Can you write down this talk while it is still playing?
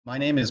My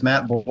name is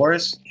Matt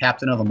Boris,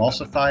 captain of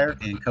Emulsifier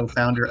and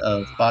co-founder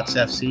of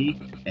BotsFC, captain of Emulsifier and co-founder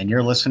of BotsFC, and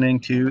you're listening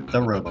to the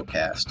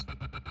RoboCast.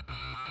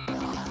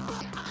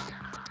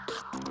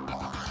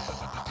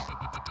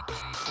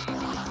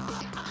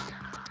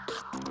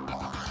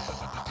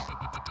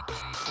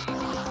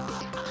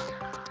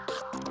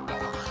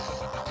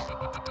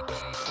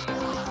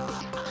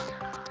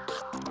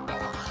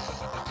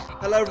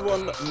 Hello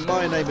everyone,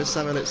 my name is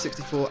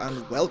Samuel64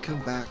 and welcome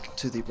back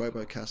to the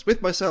RoboCast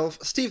with myself,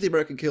 Steve the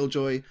American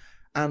Killjoy,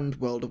 and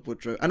World of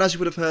Woodrow. And as you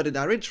would have heard in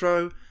our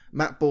intro,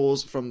 Matt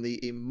Bors from the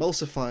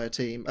Emulsifier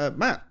team.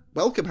 Matt,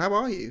 welcome, how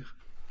are you?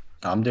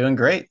 I'm doing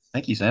great.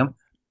 Thank you, Sam.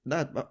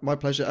 No, my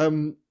pleasure.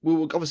 We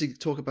will obviously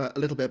talk about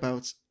a little bit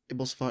about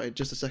Emulsifier in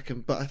just a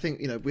second, but I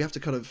think, we have to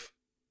kind of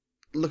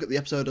look at the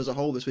episode as a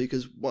whole this week,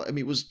 because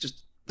it was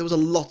just, there was a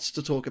lot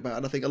to talk about,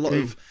 and I think a lot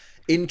of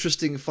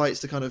interesting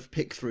fights to kind of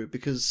pick through,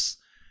 because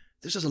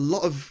there's just a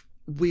lot of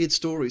weird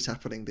stories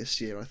happening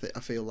this year. I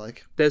feel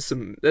like there's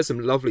some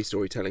lovely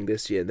storytelling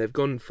this year. They've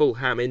gone full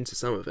ham into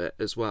some of it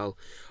as well.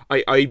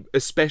 I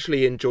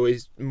especially enjoy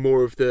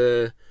more of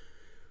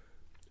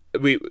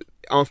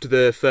after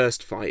the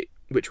first fight,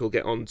 which we'll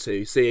get on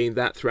to, seeing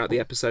that throughout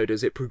the episode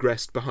as it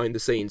progressed behind the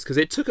scenes, because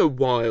it took a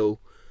while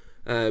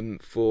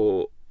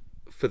for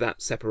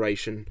that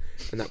separation,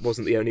 and that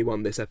wasn't the only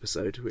one this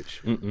episode,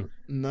 which we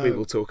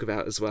will talk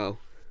about as well.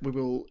 We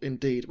will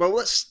indeed. Well,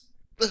 let's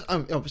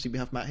obviously we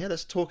have Matt here.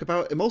 Let's talk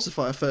about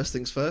Emulsifier first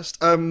things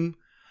first.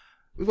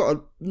 We've got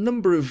a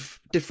number of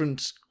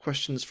different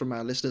questions from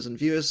our listeners and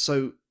viewers.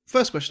 So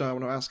first question I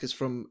want to ask is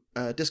from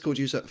Discord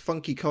user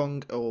Funky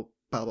Kong, or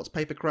BattleBots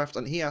Papercraft,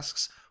 and he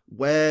asks,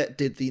 where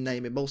did the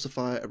name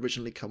Emulsifier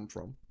originally come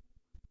from?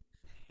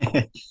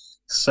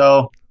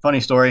 So,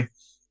 funny story.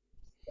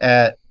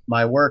 At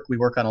my work, we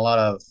work on a lot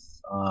of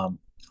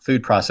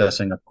food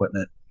processing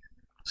equipment.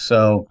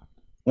 So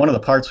one of the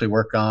parts we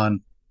work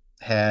on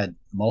had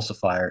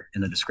emulsifier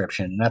in the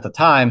description. And at the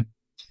time,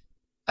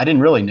 I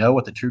didn't really know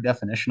what the true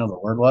definition of the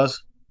word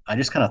was. I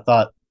just kind of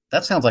thought,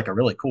 that sounds like a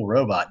really cool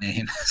robot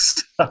name.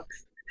 So,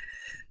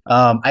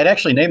 I'd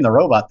actually named the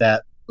robot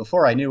that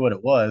before I knew what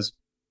it was.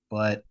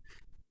 But,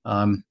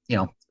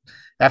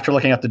 after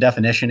looking up the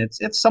definition,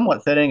 it's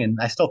somewhat fitting, and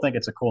I still think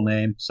it's a cool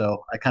name.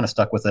 So I kind of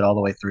stuck with it all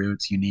the way through.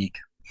 It's unique.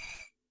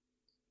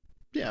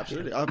 Yeah,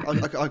 absolutely.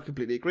 I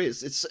completely agree.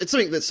 It's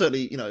something that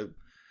certainly,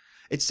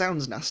 it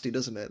sounds nasty,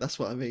 doesn't it? That's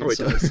what I mean. Oh, it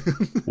does.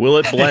 Will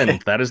it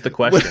blend? That is the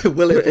question.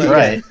 Will it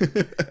blend?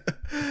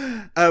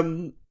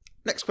 Right.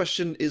 Next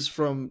question is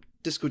from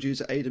Discord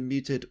user Aiden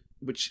Muted,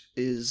 which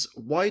is,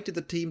 why did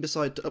the team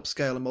decide to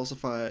upscale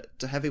Emulsifier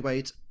to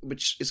heavyweight?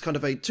 Which is kind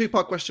of a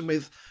two-part question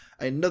with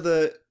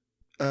another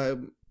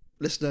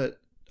listener,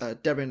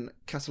 Darren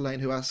Catalane,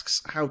 who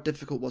asks, how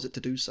difficult was it to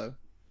do so?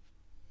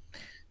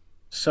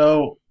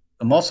 So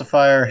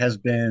Emulsifier has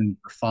been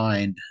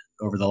refined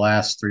over the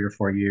last 3 or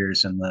 4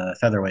 years in the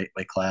featherweight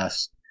weight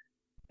class,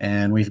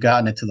 and we've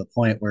gotten it to the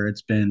point where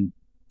it's been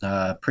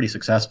pretty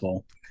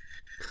successful.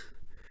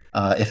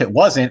 If it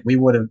wasn't, we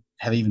would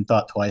have even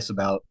thought twice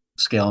about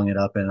scaling it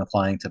up and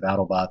applying to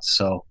BattleBots.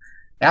 So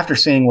after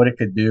seeing what it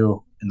could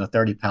do in the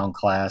 30-pound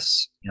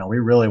class, we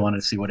really wanted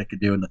to see what it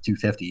could do in the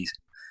 250s.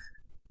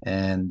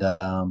 And,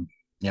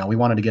 we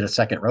wanted to get a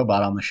second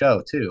robot on the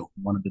show, too.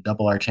 We wanted to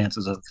double our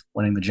chances of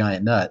winning the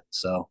giant nut.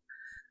 So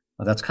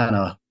that's kind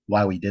of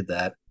why we did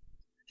that.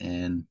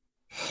 And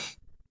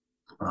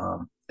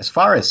as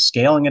far as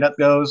scaling it up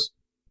goes,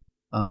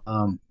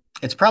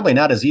 it's probably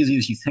not as easy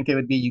as you think it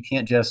would be. You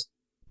can't just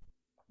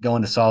go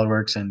into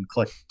SolidWorks and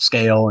click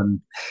scale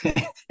and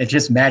it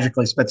just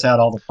magically spits out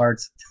all the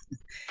parts.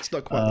 It's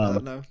not quite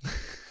that,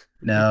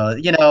 no.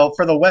 No,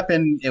 for the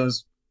weapon,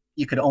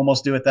 you could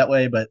almost do it that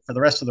way, but for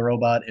the rest of the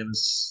robot, it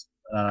was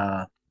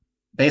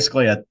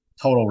basically a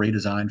total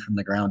redesign from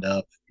the ground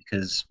up,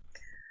 because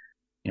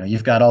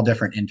you've got all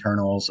different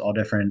internals, all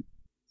different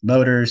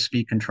motors,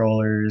 speed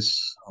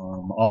controllers,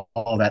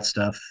 all that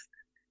stuff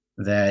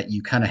that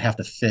you kind of have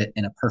to fit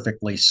in a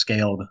perfectly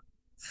scaled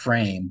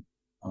frame,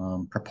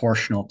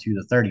 proportional to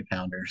the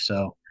 30-pounder.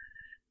 So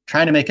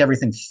trying to make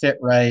everything fit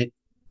right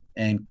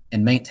and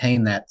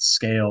maintain that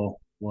scale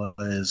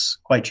was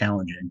quite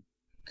challenging.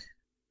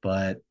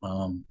 But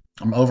I'm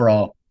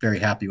overall very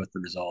happy with the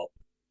result.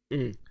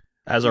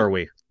 As are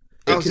we.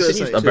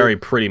 It a very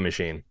pretty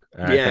machine.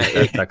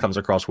 Yeah, that comes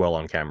across well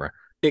on camera.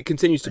 It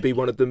continues to be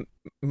one of the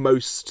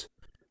most,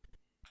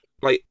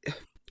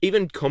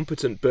 even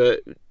competent, but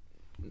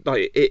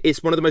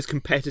it's one of the most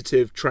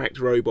competitive tracked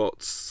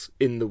robots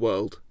in the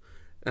world.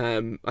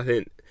 I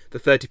think the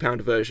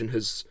 30-pounder version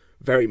has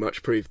very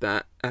much proved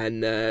that,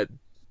 and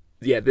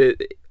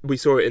we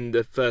saw it in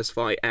the first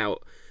fight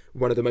out.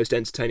 One of the most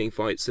entertaining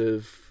fights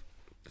of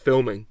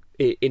filming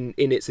in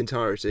its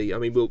entirety. I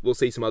mean, we'll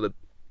see some other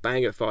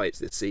banger fights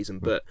this season,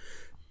 but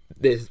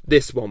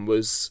this one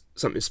was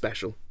something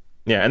special.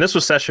 Yeah, and this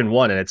was session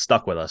 1, and it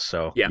stuck with us.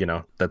 So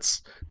yeah.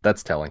 That's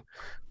telling.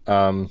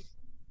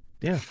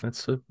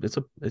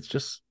 It's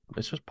just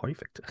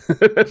perfect.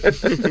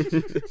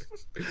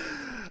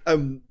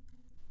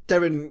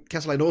 Darren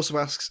Castellane also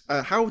asks,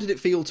 how did it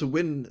feel to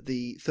win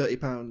the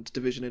 £30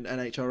 division in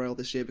NHRL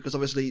this year? Because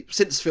obviously,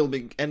 since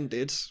filming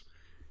ended,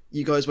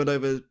 you guys went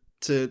over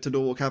to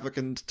Norwalk Havoc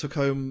and took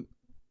home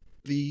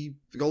the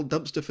gold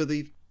dumpster for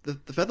the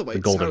featherweights. The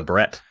golden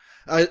Brett.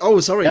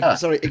 Sorry. Yeah.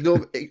 Sorry.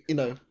 Ignore.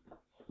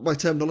 My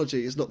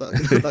terminology is not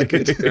that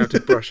good. You have to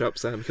brush up,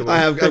 Sam. Come on.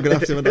 I'm going to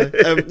have to.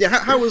 Aren't I?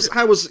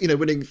 How was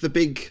winning the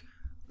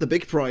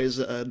big prize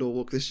at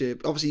Norwalk this year?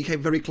 Obviously, you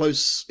came very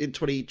close in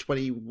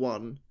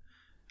 2021.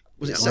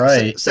 Was it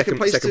Right. second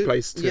place? Second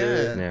place to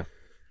Yeah.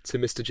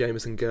 Mr.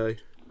 Jameson Go.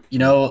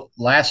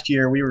 Last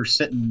year we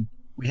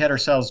had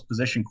ourselves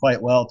positioned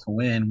quite well to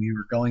win. We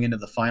were going into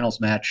the finals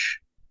match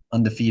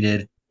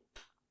undefeated,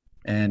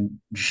 and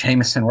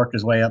Jameson worked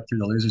his way up through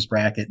the losers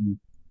bracket and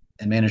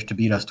managed to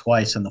beat us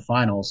twice in the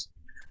finals.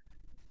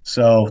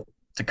 So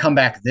to come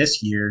back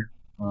this year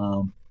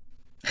and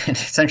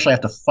essentially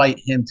have to fight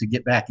him to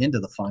get back into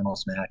the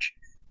finals match,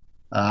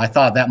 I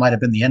thought that might have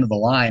been the end of the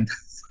line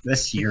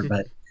this year,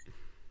 but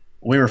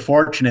we were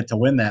fortunate to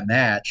win that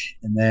match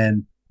and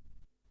then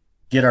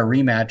get our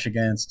rematch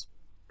against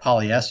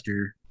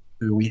Polyester,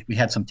 who we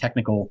had some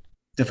technical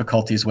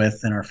difficulties with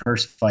in our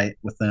first fight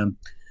with them.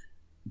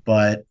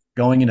 But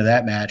going into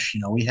that match,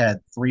 we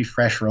had 3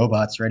 fresh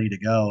robots ready to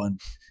go, and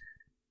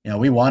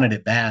we wanted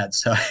it bad.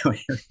 So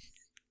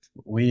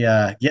we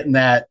getting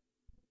that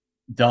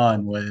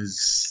done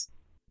was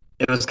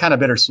kind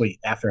of bittersweet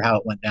after how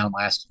it went down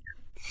last year,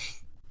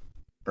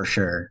 for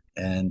sure.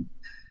 And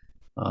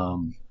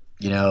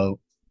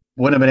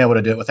wouldn't have been able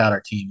to do it without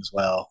our team as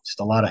well. Just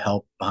a lot of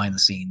help behind the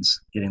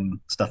scenes, getting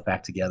stuff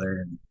back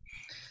together and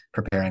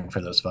preparing for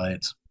those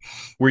fights.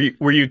 Were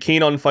you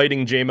keen on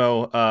fighting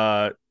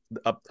JMO?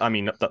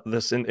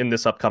 In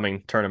this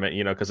upcoming tournament,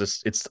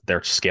 because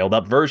they're scaled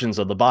up versions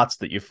of the bots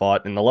that you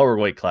fought in the lower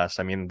weight class.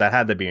 I mean, that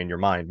had to be in your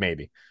mind,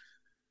 maybe.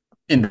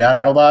 In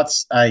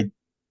BattleBots,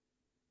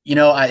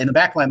 in the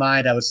back of my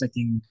mind, I was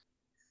thinking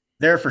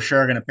they're for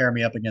sure going to pair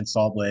me up against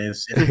All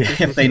Blaze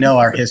if they know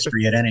our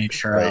history at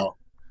NHRL. Right.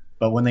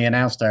 But when they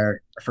announced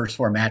our first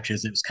 4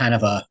 matches, it was kind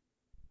of a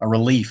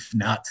relief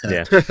not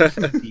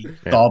to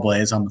beat All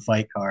Blaze on the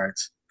fight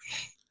cards.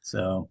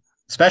 So,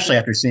 especially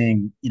after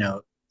seeing,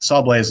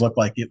 Saw Blaze looked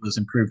like it was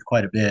improved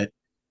quite a bit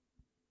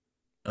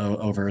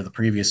over the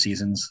previous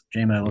seasons.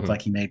 JMO looked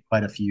like he made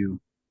quite a few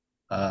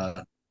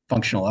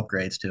functional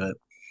upgrades to it.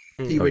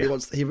 He really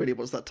wants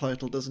that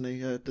title, doesn't he?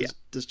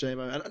 Does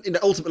JMO? And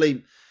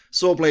ultimately,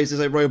 Saw Blaze is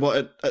a robot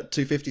at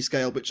 250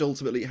 scale, which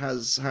ultimately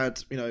has had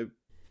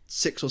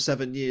 6 or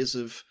 7 years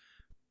of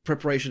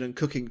preparation and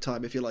cooking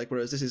time, if you like.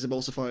 Whereas this is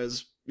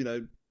Emulsifier's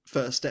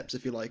first steps,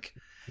 if you like.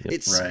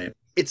 Yep.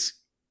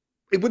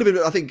 It would have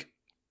been, I think,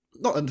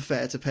 not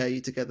unfair to pair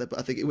you together, but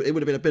I think it would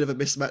have been a bit of a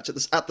mismatch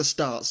at the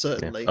start,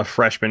 certainly. Yeah. A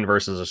freshman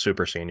versus a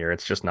super senior.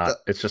 It's just not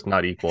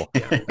equal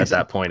at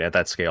that point, at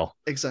that scale.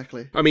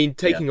 Exactly. I mean,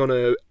 taking on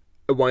a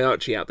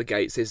Waiachi out the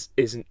gates is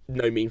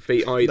no mean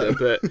feat either,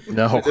 but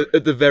no.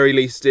 At the very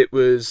least it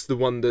was the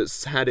one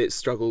that's had its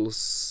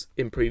struggles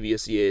in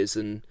previous years,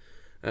 and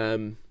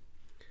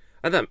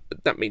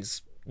that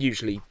means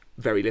usually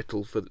very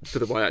little for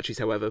the Waiachis,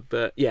 however.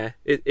 But yeah,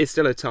 it's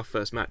still a tough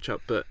first matchup,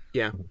 but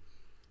yeah.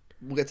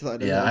 We'll get to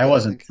that. I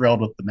wasn't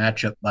thrilled with the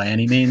matchup by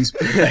any means.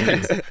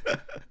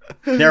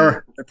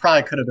 There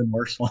probably could have been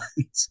worse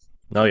ones.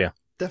 Oh yeah,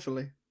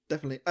 definitely.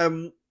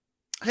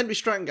 Henry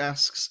Strang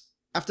asks,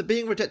 after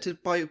being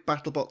rejected by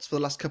BattleBots for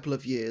the last couple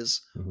of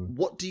years,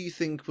 what do you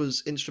think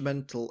was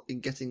instrumental in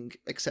getting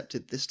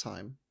accepted this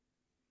time?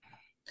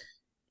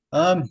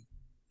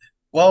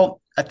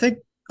 Well, I think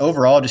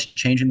overall, just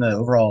changing the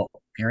overall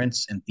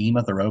appearance and theme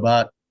of the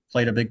robot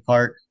played a big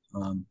part.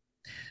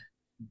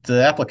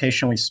 The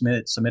application we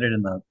submitted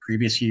in the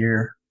previous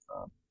year,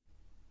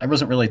 I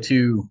wasn't really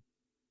too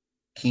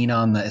keen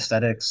on the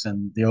aesthetics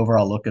and the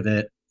overall look of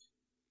it.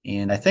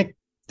 And I think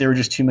there were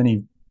just too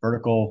many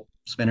vertical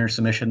spinner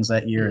submissions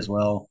that year as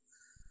well.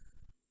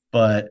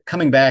 But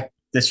coming back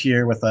this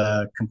year with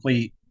a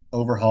complete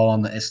overhaul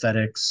on the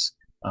aesthetics,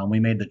 we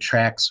made the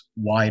tracks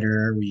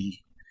wider. We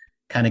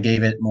kind of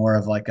gave it more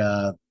of like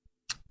a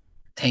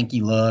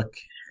tanky look.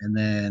 And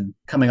then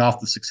coming off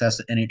the success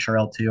at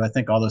NHRL 2, I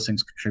think all those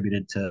things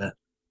contributed to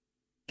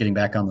getting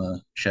back on the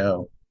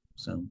show.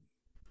 So,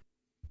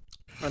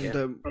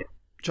 and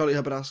Charlie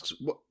Hubbard asks,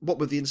 what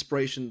were the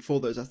inspiration for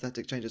those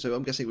aesthetic changes? So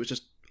I'm guessing it was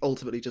just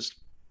ultimately just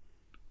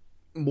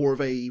more of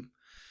a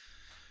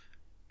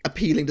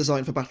appealing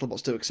design for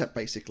BattleBots to accept,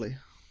 basically.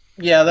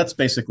 Yeah, that's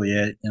basically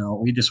it.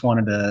 We just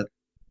wanted to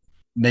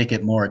make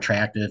it more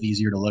attractive,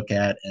 easier to look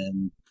at,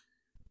 and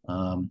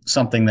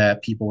something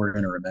that people were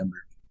going to remember.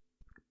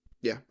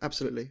 Yeah,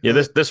 absolutely. Yeah,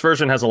 this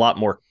version has a lot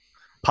more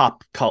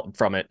pop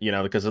from it,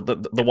 because of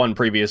the one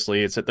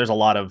previously, there's a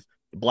lot of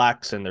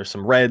blacks and there's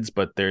some reds,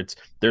 but there's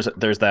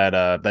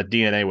that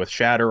DNA with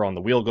shatter on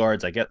the wheel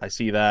guards. I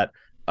see that.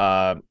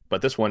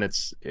 But this one,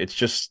 it's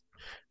just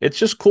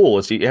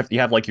cool. You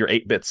have like your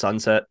 8-bit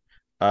sunset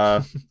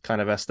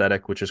kind of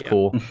aesthetic, which is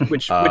cool.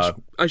 Which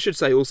I should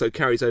say also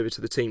carries over to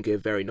the Team Gear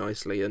very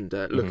nicely, and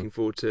looking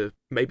forward to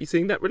maybe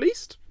seeing that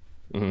released.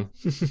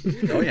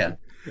 Oh yeah.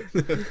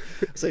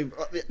 So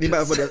the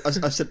amount of money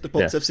I've sent to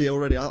Box FC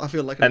already, I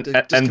feel like and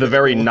the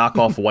very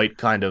knockoff white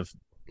kind of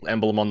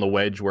emblem on the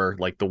wedge where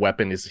like the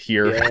weapon is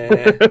here.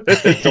 Yeah.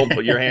 Don't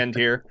put your hand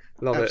here.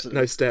 Love Absolutely.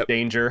 it. No step.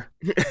 Danger.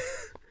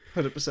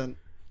 100%.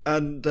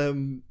 And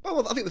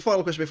well, I think the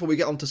final question before we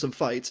get on to some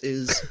fights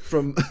is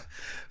from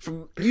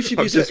YouTube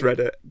I've user just read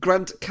it.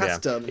 Grant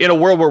Caston. In a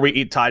world where we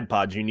eat Tide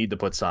Pods, you need to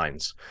put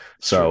signs.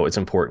 So True. it's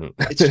important.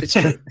 It's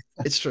true.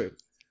 It's true.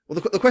 Well,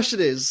 the question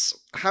is,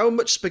 how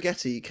much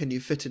spaghetti can you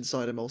fit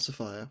inside a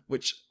emulsifier?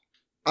 Which,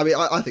 I mean,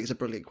 I think it's a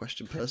brilliant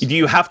question, personally. Do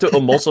you have to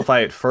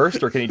emulsify it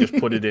first, or can you just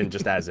put it in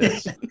just as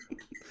is?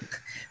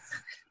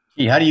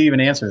 Gee, how do you even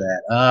answer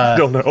that? I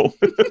don't know.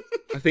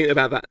 I think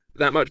about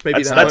that much.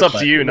 Maybe That's much, up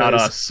to you, who not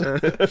knows?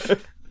 us.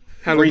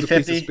 How long's a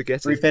piece 350? of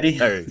spaghetti? 350?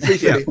 There you go.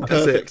 350. Yeah,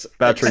 that's Perfect.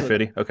 About Excellent.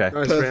 350. Okay,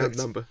 Nice Perfect. round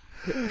number.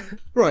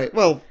 Right.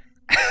 Well,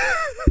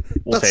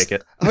 we'll that's- take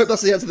it. I hope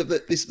that's the answer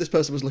that this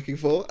person was looking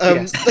for.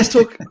 Yes. Let's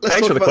talk.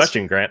 Thanks for the about-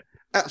 question, Grant.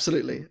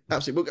 Absolutely.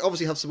 We'll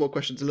obviously have some more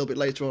questions a little bit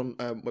later on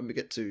when we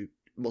get to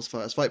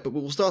Emulsifier's fight, but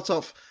we'll start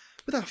off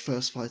with our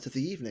first fight of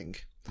the evening.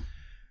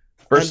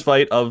 First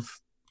fight of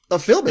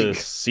Filming. the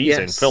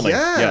season. Yes. Filming.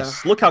 Yeah.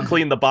 Yes. Look how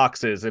clean the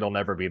box is. It'll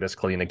never be this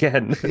clean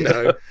again.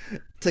 No.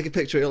 Take a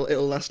picture,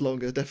 it'll last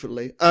longer,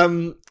 definitely.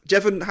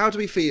 Jevon, how do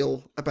we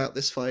feel about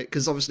this fight?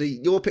 Because obviously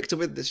your pick to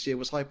win this year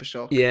was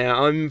Hypershock. Yeah,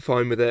 I'm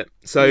fine with it.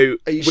 So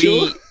Are you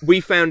sure? we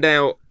found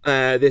out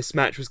this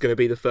match was going to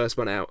be the first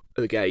one out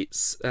of the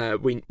gates.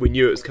 We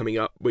knew it was coming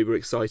up. We were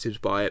excited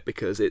by it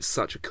because it's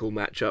such a cool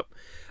matchup.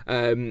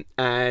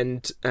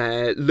 And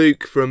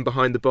Luke from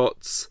Behind the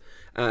Bots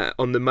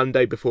on the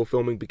Monday before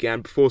filming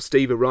began, before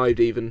Steve arrived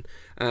even,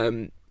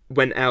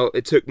 went out.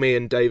 It took me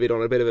and David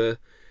on a bit of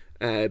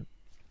a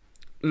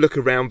look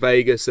around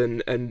Vegas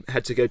and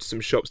had to go to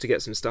some shops to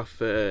get some stuff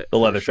for The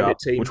leather for the shop,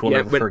 team. which we'll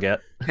never forget.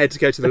 Had to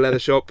go to the leather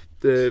shop,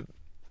 the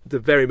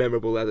very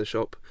memorable leather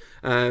shop.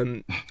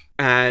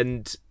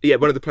 And yeah,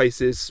 one of the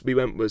places we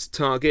went was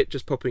Target,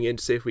 just popping in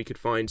to see if we could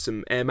find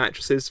some air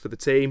mattresses for the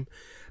team.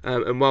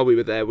 And while we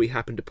were there, we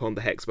happened upon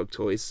the Hexbug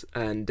toys,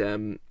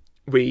 and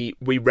we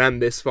ran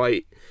this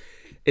fight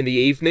in the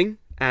evening,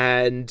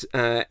 and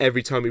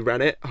every time we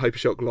ran it,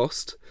 Hypershock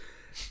lost,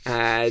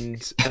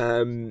 and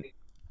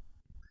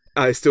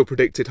I still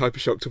predicted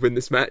Hypershock to win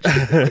this match.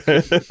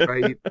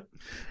 Right.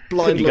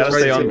 Blind You gotta lost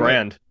stay to on it.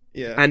 brand.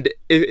 Yeah. And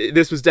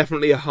this was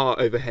definitely a heart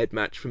over head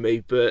match for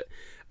me, but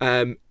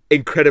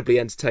incredibly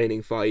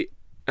entertaining fight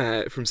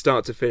from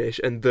start to finish,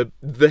 and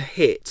the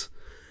hit,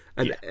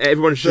 and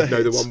everyone should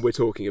know the one we're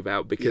talking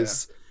about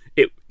because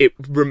it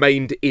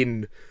remained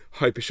in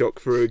Hypershock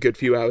for a good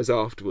few hours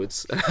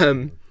afterwards.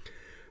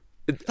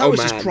 That was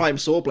just prime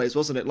Sawblades,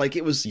 wasn't it? Like,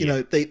 it was, you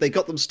know, they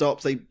got them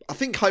stopped. I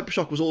think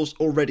Hypershock was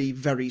already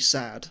very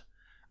sad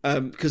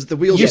because the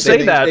wheels. You were say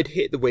spinning. that- They'd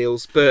hit the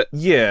wheels, but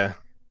Yeah.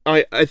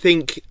 I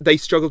think they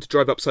struggled to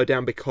drive upside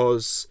down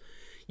because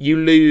you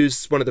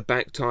lose one of the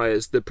back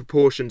tyres. The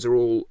proportions are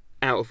all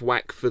out of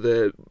whack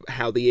for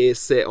how the ears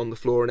sit on the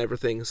floor and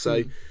everything.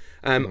 So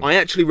I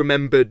actually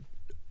remembered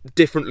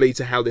differently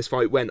to how this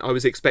fight went. I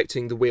was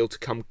expecting the wheel to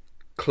come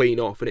clean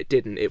off, and it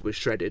didn't. It was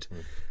shredded,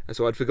 and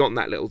so I'd forgotten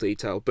that little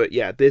detail. But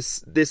yeah,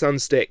 this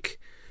unstick,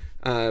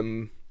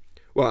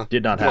 well,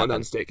 Did not happen.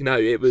 an unstick. No,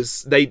 it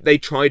was they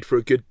tried for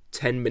a good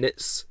 10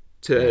 minutes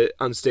to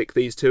unstick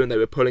these two, and they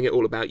were pulling it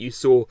all about. You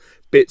saw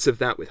bits of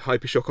that with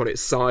Hypershock on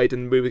its side,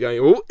 and we were going,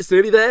 "Oh, it's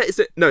nearly there." Is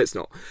it? No, it's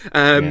not.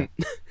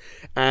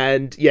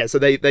 And yeah, so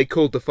they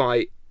called the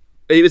fight.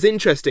 It was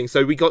interesting.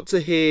 So we got to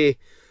hear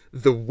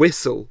the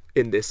whistle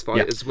in this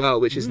fight as well,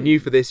 which is new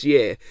for this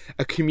year.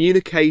 A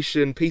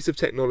communication piece of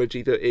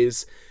technology that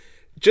is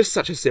just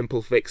such a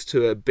simple fix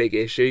to a big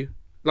issue.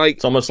 Like,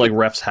 It's almost like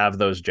refs have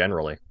those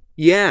generally.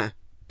 yeah,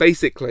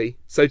 basically.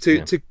 So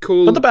to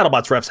call But the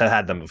BattleBots refs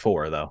had them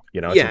before, though. You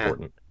know, it's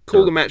important.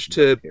 call the match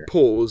to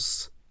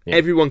pause. Yeah.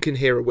 Everyone can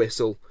hear a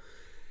whistle.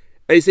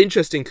 It's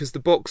interesting because the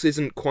box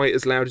isn't quite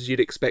as loud as you'd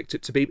expect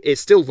it to be. It's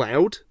still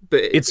loud, but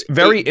It's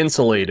very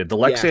insulated. The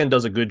Lexan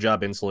does a good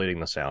job insulating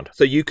the sound.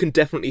 so you can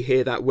definitely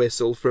hear that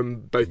whistle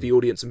from both the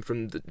audience and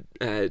from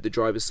the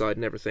driver's side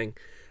and everything.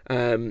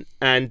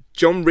 And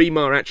John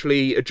Remar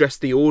actually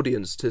addressed the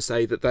audience to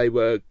say that they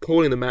were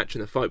calling the match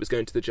and the fight was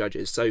going to the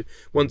judges. So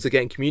once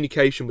again,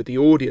 communication with the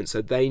audience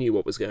so they knew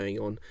what was going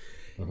on.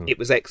 It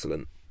was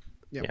excellent.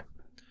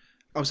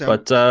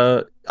 But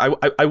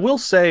I will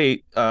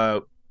say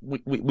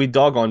we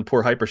dog on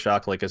poor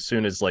Hypershock like as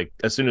soon as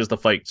the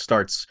fight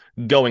starts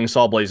going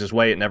Sawblaze's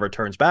way, it never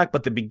turns back.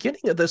 But the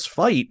beginning of this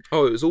fight,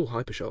 Oh, it was all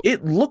Hypershock.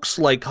 it looks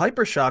like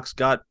Hypershock's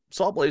got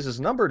Sawblaze's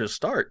number to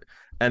start,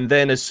 and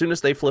then as soon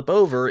as they flip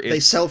over, They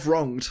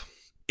self-wronged.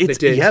 They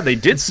did. Yeah, they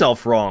did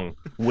self-wrong.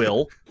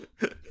 Will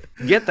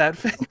get that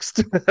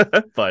fixed.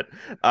 But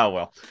oh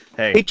well.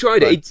 Hey, He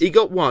tried but- it. He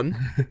got one.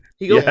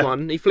 He got Yeah.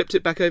 one. He flipped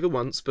it back over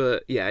once,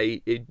 but yeah,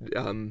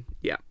 oh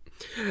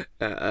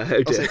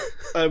dear.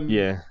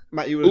 Yeah.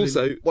 Matt, you were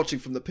Also- watching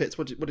from the pits.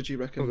 What did you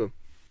reckon? Hold on.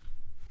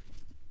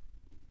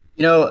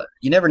 You know,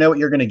 you never know what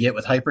you're going to get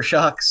with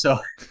Hypershock. So,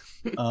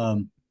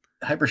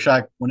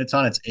 Hypershock, when it's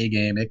on its A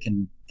game, it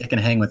can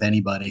hang with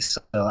anybody.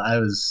 So I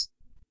was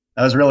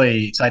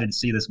really excited to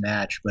see this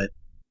match, but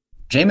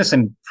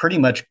Jameson pretty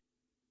much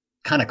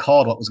kind of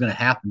called what was going to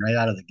happen right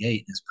out of the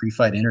gate in his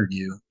pre-fight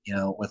interview,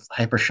 with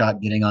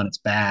Hypershock getting on its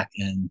back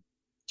and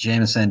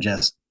Jameson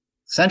just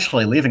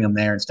essentially leaving him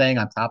there and staying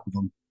on top of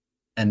him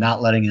and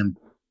not letting him,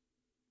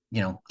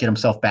 get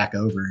himself back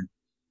over.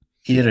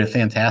 He did a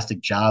fantastic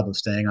job of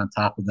staying on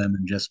top of them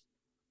and just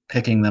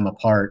picking them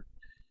apart.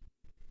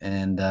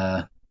 And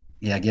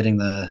getting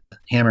the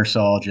hammer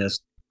saw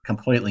just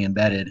completely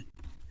embedded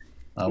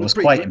was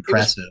quite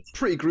impressive. Was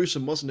pretty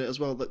gruesome, wasn't it, as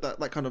well?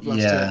 That kind of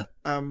last hit.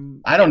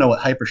 I don't know what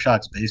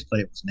Hypershock's base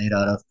plate was made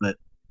out of, but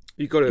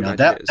you got to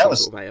imagine it's some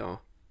sort of AR.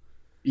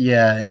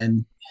 Yeah,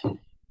 and I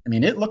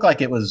mean, it looked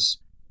like it was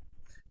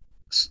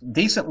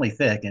decently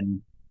thick,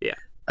 and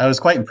I was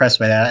quite impressed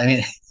by that. I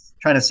mean,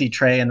 trying to see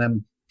Trey and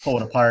them pull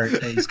it apart,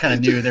 they just kind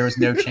of knew there was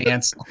no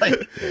chance.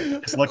 Like,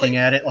 just looking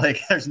at it, like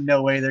there's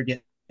no way they're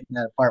getting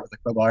that apart with a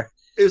crowbar.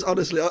 It was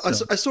honestly, I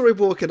saw him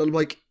walking, and I'm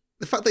like,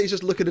 the fact that he's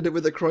just looking at it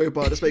with a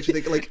crowbar just makes you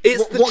think, like,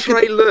 it's the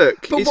Trey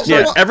look.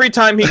 Every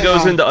time he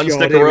goes in to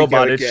unstick a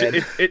robot,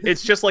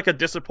 it's just like a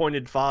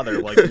disappointed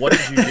father. Like, what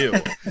did you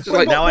do?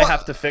 Like, now I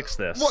have to fix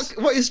this.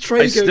 What is Trey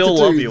going to do? I still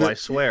love you, I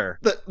swear.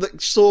 That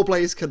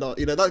Sawblaze cannot.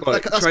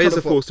 That's Trey is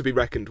a force to be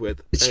reckoned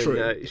with. It's true.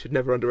 You should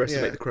never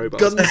underestimate the crowbar.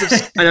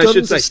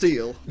 Guns of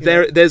steel.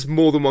 There's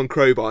more than one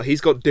crowbar. He's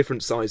got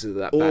different sizes of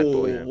that bad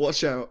boy. Oh,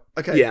 watch out.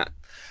 Okay. Yeah.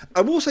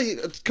 I will say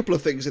a couple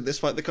of things in this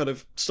fight that kind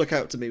of stuck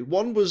out to me.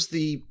 One was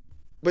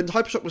when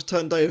Hypershock was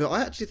turned over,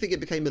 I actually think it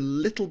became a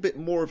little bit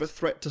more of a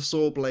threat to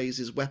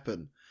Sawblaze's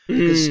weapon.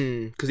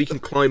 Because he can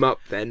climb up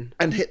then.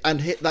 And hit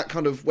that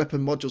kind of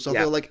weapon module. So I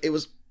feel like it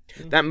was...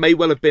 That may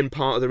well have been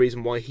part of the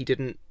reason why he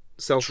didn't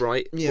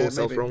self-right or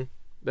self-wrong.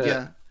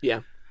 Yeah.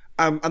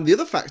 And the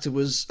other factor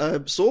was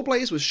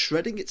Sawblaze was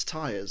shredding its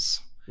tyres.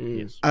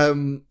 Yes.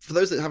 For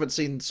those that haven't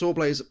seen,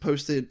 Sawblaze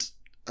posted...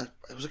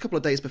 it was a couple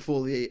of days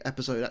before the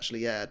episode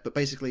actually aired, but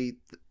basically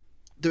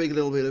doing a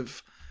little bit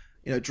of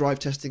drive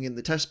testing in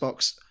the test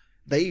box,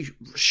 they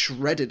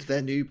shredded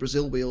their new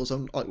Brazil wheels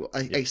on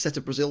a set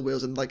of Brazil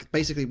wheels, and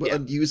basically were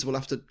unusable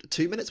after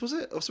 2 minutes, was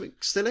it, or something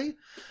silly?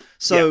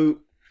 So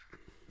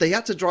they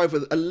had to drive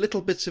with a little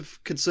bit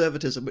of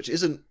conservatism, which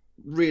isn't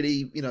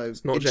really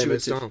it's not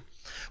intuitive. style.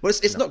 Well,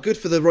 it's not good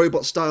for the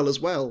robot style as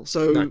well.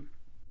 So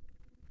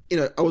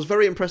I was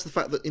very impressed with the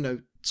fact that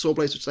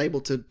Sawblaze was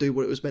able to do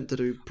what it was meant to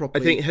do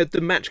properly. I think had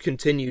the match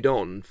continued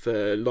on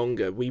for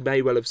longer, we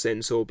may well have seen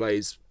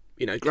Sawblaze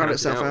ground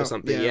itself out or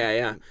something.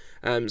 Yeah.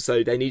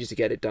 So they needed to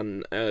get it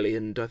done early,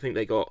 and I think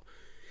I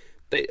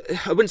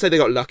wouldn't say they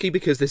got lucky,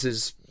 because this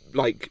is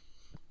like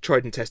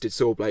tried and tested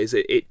Sawblaze.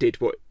 It did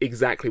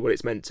exactly what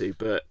it's meant to,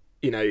 but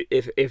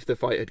if the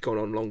fight had gone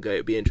on longer,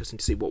 it'd be interesting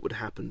to see what would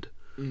have happened.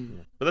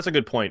 But that's a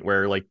good point,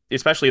 where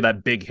especially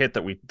that big hit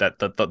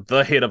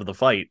the hit of the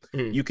fight,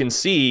 you can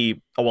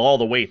see all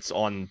the weights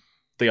on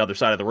the other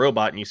side of the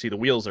robot, and you see the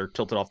wheels are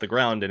tilted off the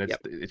ground, and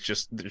it's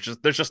just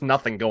there's just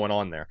nothing going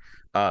on there.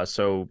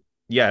 So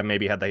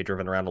maybe had they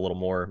driven around a little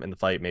more in the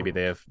fight, maybe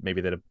they'd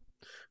have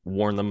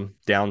worn them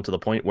down to the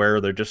point where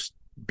they're just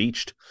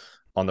beached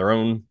on their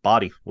own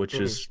body, which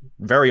is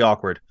very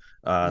awkward.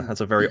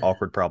 That's a very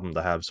awkward problem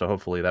to have. So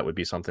hopefully that would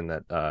be something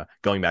that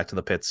going back to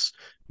the pits,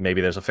 maybe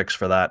there's a fix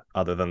for that.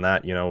 Other than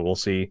that, we'll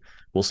see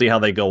how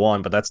they go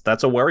on. But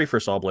that's a worry for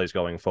Sawblaze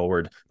going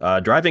forward.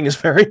 Driving is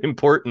very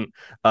important.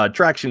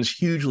 Traction's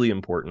hugely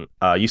important.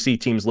 You see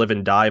teams live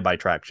and die by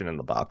traction in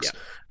the box.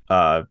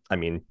 I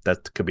mean,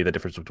 that could be the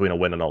difference between a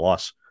win and a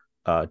loss.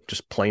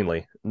 Just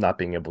plainly not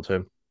being able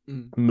to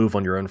move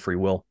on your own free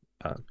will.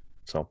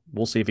 So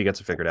we'll see if he gets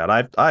it figured out.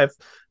 I have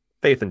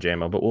faith in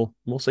JMO, but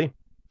we'll see.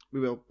 We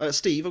will.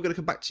 Steve, I'm going to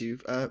come back to you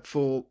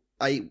for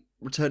a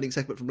returning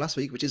segment from last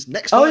week, which is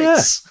Next Fights. Oh,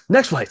 yeah.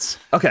 Next Fights.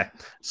 Okay.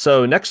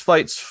 So Next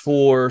Fights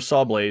for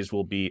Sawblaze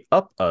will be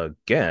up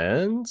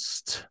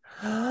against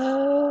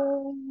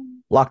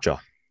Lockjaw.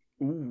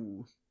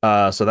 Ooh.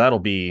 So I'll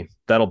be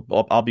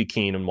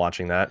keen on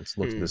watching that. It's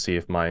looking to see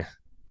if my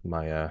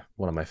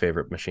one of my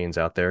favorite machines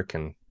out there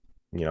can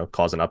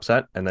cause an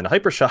upset. And then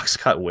Hypershock's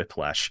got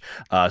Whiplash.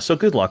 So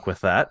good luck with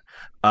that.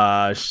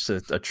 It's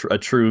a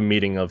true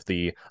meeting of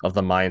the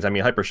minds. I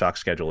mean, Hypershock's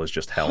schedule is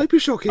just hell.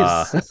 Hypershock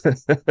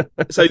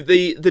is... So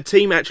the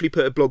team actually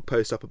put a blog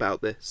post up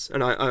about this,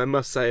 and I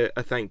must say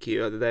a thank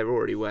you. They're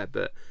already aware,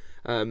 but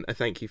a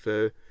thank you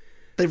for...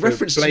 They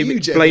referenced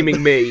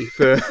blaming me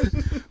for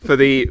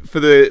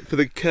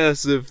the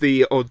curse of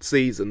the odd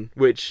season,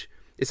 which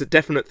is a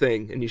definite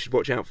thing, and you should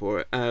watch out for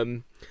it.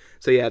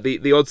 So yeah,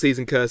 the odd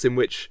season curse, in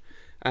which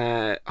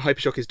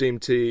Hypershock is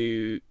doomed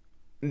to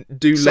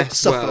do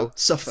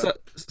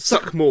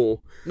suck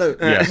more. No,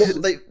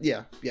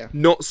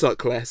 not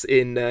suck less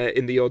in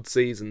the odd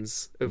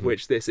seasons, of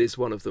which this is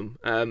one of them.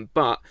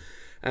 But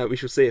we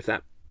shall see if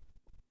that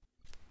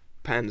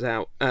pans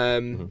out.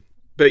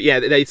 But yeah,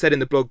 they said in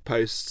the blog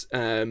post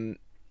that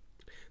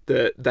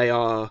they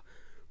are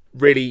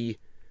really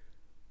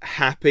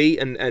happy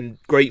and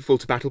grateful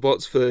to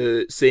BattleBots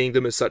for seeing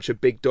them as such a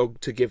big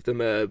dog to give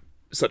them a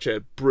such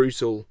a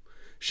brutal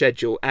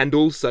schedule, and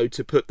also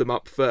to put them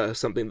up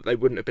first, something that they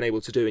wouldn't have been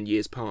able to do in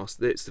years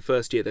past. It's the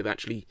first year they've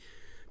actually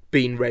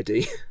been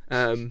ready,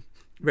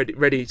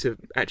 ready to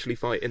actually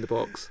fight in the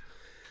box.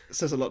 It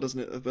says a lot, doesn't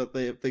it, about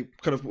they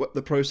kind of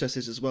the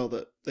processes as well,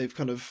 that they've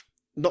kind of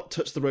not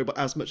touched the robot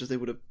as much as they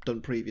would have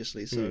done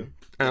previously. So,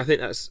 and I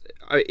think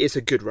it's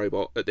a good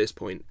robot at this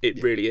point.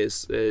 It really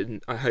is,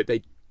 and I hope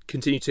they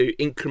continue to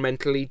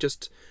incrementally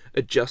just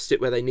adjust it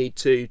where they need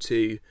to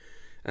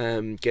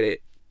get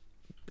it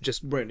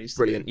just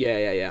brilliant.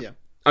 Yeah.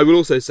 I will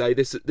also say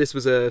this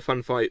was a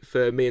fun fight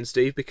for me and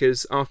Steve,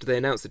 because after they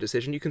announced the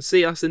decision, you can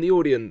see us in the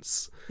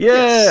audience.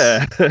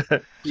 Yeah.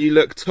 Yes. You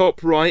look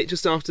top right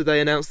just after they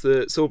announced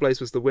that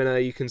Sawblaze was the winner.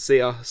 You can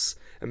see us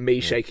and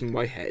me shaking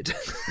my head.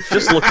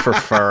 Just look for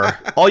fur.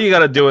 All you got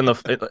to do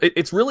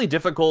it's really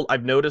difficult.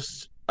 I've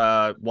noticed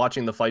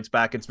watching the fights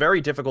back, it's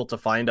very difficult to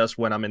find us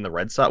when I'm in the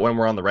red side, when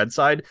we're on the red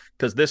side,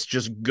 because this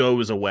just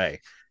goes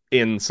away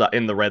in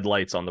the red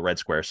lights on the red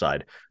square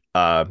side.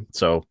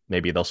 So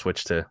maybe they'll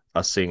switch to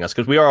us seeing us,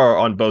 because we are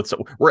on both.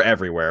 So we're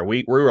everywhere.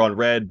 We're on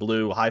red,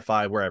 blue, high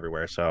five. We're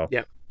everywhere. So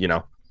yeah,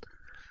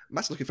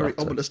 Matt's looking very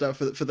ominous now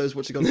for those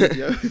watching on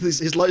video.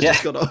 His lights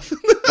just got off.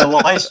 The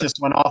lights just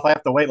went off. I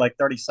have to wait like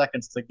 30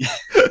 seconds to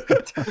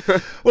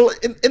get. Well,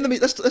 in the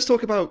let's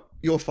talk about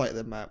your fight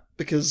then, Matt,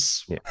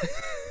 because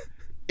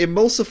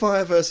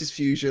Emulsifier versus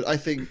Fusion, I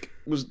think,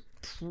 was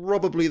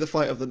probably the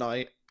fight of the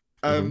night.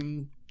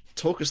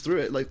 Talk us through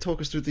it. Like,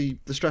 talk us through the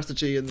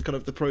strategy and kind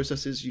of the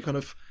processes you kind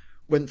of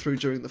went through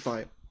during the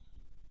fight.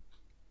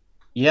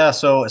 Yeah,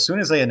 so as soon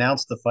as they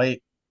announced the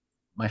fight,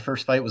 my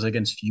first fight was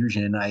against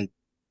Fusion. I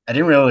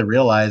didn't really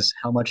realize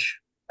how much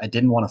I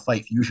didn't want to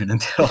fight Fusion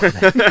until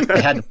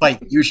I had to fight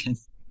Fusion.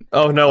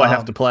 Oh no, I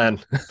have to plan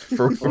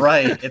for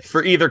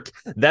for either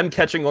them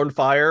catching on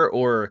fire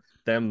or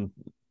them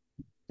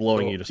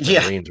blowing you to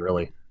smithereens.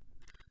 Really,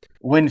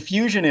 when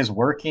Fusion is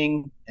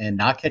working and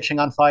not catching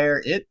on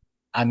fire,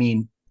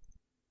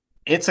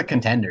 it's a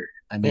contender.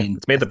 I mean,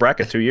 it's made the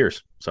bracket 2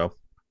 years, so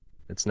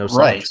it's no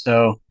right.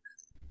 So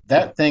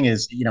that thing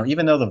is,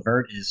 even though the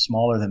vert is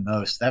smaller than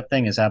most, that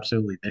thing is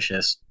absolutely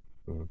vicious.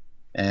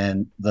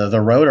 And the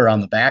rotor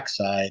on the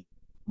backside,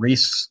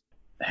 Reese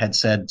had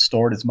said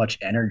stored as much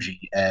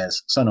energy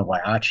as Son of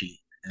Waiachi.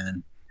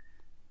 And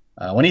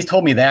when he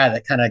told me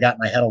that kind of got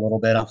my head a little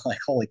bit. I'm like,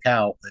 holy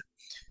cow.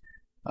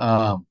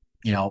 But,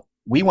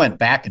 we went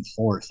back and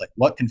forth. Like,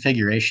 what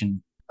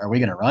configuration are we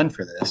going to run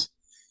for this?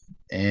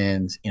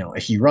 And,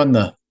 if you run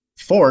the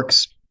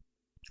forks,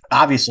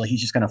 obviously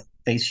he's just going to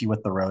face you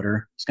with the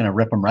rotor. It's going to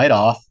rip them right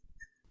off.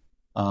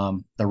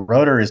 The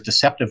rotor is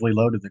deceptively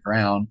low to the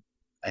ground.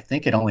 I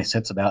think it only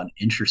sits about an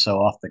inch or so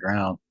off the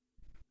ground.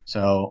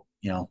 So,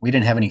 we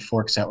didn't have any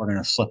forks that were going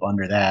to slip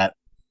under that.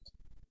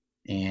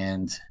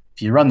 And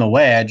if you run the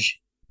wedge,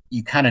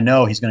 you kind of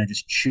know he's going to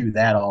just chew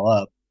that all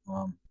up.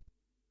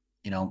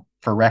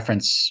 For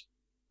reference,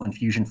 when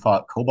Fusion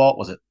fought Cobalt,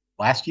 was it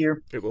last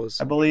year? It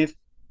was, I believe.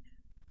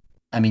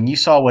 I mean, you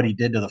saw what he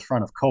did to the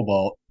front of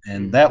Cobalt,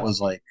 and that was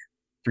like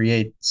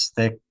 3/8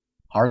 thick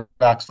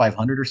Hardbox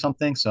 500 or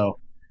something. So,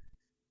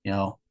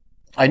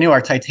 I knew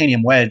our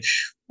titanium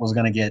wedge was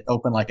going to get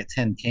open like a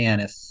tin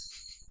can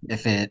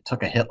if it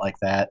took a hit like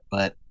that.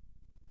 But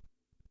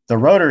the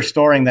rotor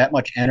storing that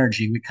much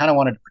energy, we kind of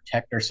wanted to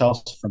protect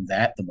ourselves from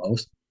that the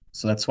most.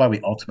 So that's why we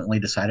ultimately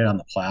decided on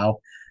the plow.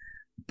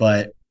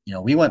 But,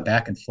 we went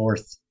back and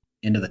forth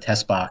into the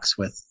test box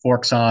with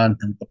forks on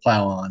and the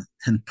plow on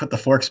and put the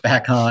forks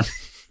back on.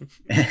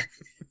 The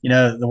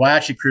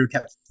Waiachi crew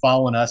kept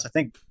following us. I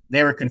think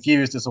they were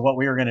confused as to what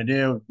we were going to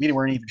do. We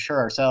weren't even sure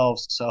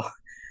ourselves. So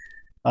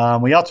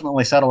we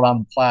ultimately settled on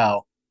the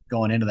plow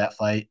going into that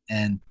fight.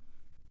 And,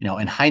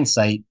 in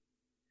hindsight,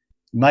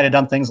 we might have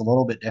done things a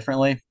little bit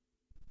differently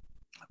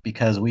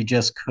because we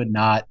just could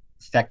not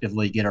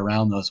effectively get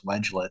around those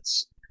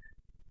wedgelets.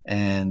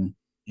 And,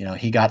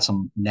 he got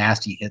some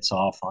nasty hits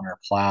off on our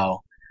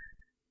plow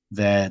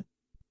that,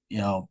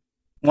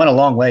 went a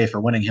long way for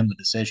winning him the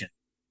decision,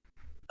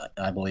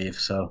 I believe.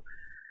 So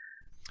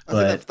I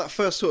think that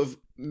first sort of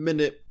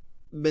minute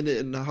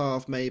and a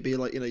half, maybe,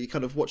 like, you're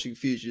kind of watching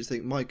Fusion, you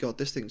think, my God,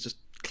 this thing's just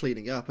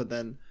cleaning up. And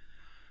then,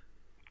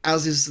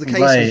 as is the case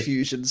with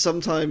Fusion,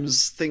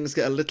 sometimes things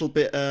get a little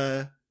bit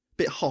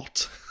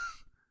hot.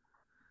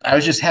 I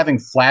was just having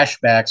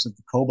flashbacks of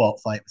the Cobalt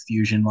fight with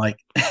Fusion, like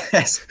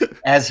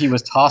as he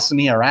was tossing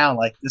me around,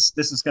 like this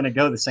is going to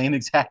go the same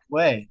exact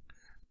way.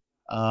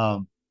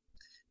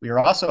 We were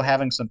also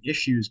having some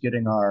issues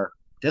getting our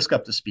disc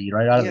up to speed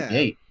right out of the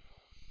gate,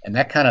 and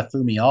that kind of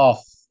threw me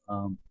off.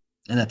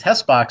 In the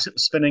test box, it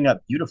was spinning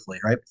up beautifully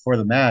right before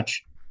the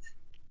match,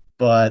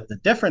 but the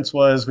difference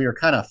was we were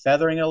kind of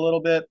feathering it a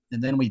little bit,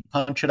 and then we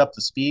punch it up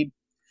to speed.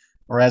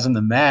 Whereas in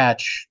the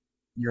match,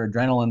 your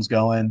adrenaline's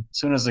going. As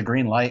soon as the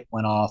green light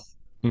went off,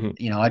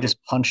 I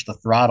just punched the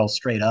throttle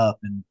straight up,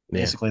 and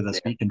basically the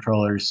speed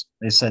controllers,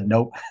 they said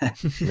nope.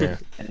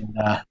 And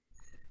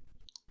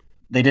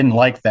they didn't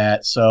like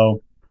that.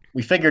 So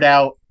we figured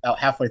out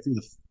halfway through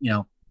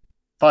the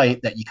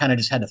fight that you kind of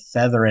just had to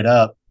feather it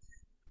up.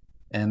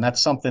 and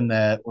that's something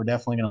that we're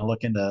definitely going to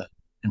look into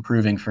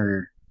improving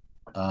for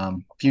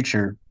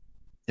future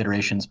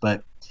iterations.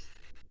 But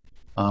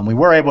we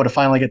were able to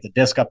finally get the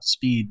disc up to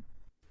speed,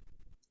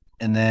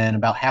 and then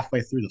about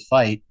halfway through the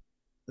fight,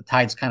 the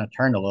tides kind of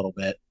turned a little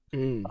bit.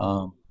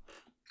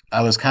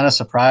 I was kind of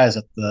surprised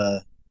at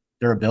the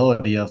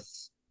durability of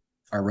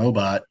our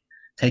robot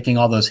taking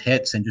all those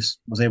hits and just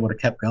was able to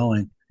keep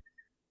going.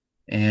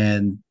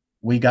 And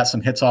we got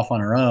some hits off on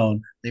our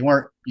own. They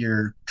weren't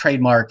your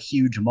trademark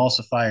huge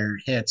emulsifier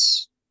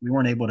hits. We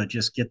weren't able to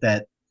just get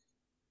that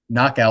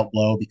knockout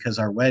blow because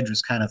our wedge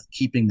was kind of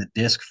keeping the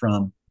disc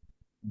from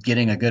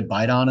getting a good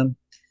bite on him.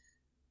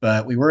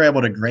 But we were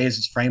able to graze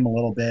his frame a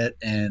little bit,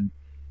 and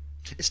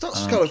it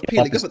starts kind of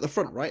peeling up at the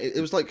front, right?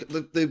 It was like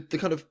the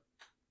kind of,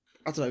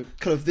 I don't know,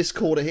 kind of this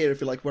corner here,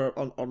 if you like, where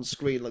on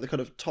screen, like the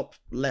kind of top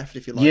left,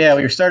 if you like. Yeah,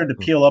 we started to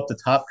peel up the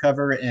top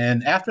cover,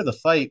 and after the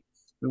fight,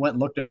 we went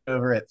and looked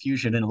over at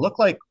Fusion, and it looked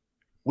like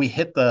we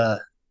hit the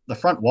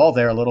front wall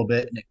there a little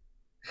bit, and it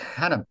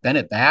kind of bent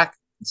it back.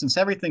 And since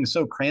everything's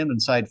so crammed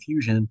inside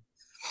Fusion,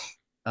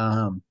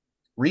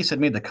 Reese had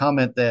made the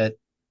comment that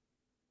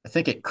I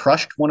think it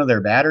crushed one of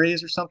their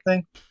batteries or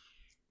something,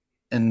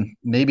 and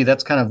maybe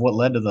that's kind of what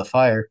led to the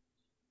fire.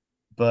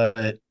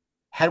 But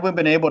had we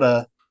been able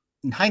to,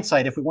 in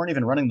hindsight, if we weren't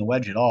even running the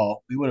wedge at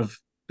all, we would have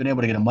been able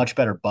to get a much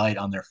better bite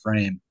on their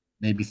frame.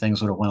 Maybe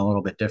things would have went a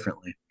little bit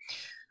differently.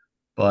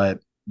 But,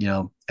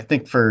 I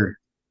think for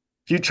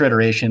future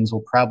iterations,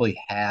 we'll probably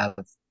have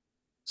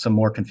some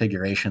more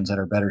configurations that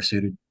are better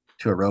suited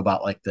to a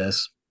robot like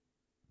this.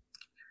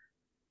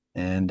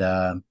 And,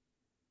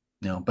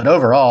 but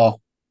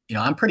overall,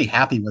 I'm pretty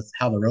happy with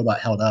how the robot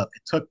held up.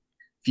 It took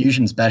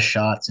Fusion's best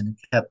shots and it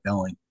kept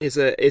going. It's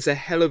a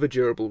hell of a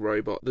durable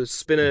robot. The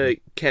spinner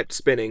kept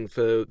spinning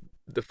for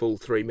the full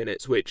 3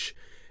 minutes, which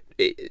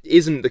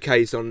isn't the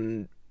case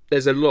on.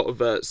 There's a lot of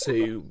verts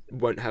who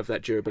won't have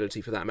that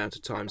durability for that amount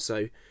of time.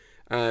 So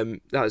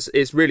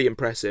it's really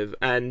impressive.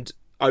 And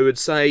I would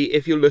say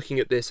if you're looking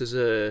at this as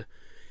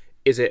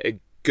is it a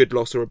good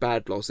loss or a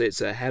bad loss? It's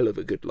a hell of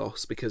a good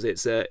loss because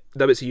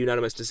though it's a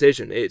unanimous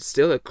decision, it's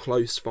still a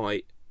close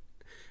fight.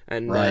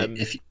 And right.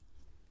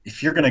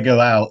 If you're going to go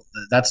out,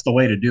 that's the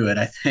way to do it,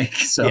 I think.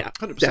 So yeah,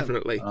 100%.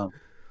 Definitely.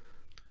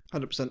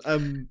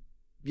 100%.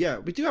 Yeah,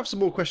 we do have some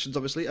more questions,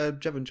 obviously.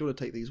 Jevon, do you want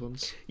to take these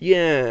ones?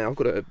 Yeah, I've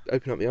got to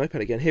open up the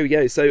iPad again. Here we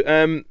go. So,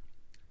 the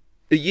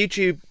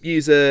YouTube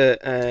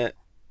user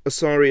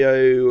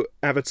Osario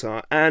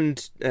Avatar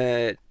and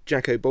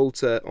Jacko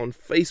Bolter on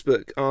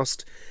Facebook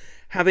asked,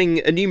 having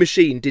a new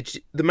machine,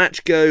 did the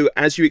match go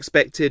as you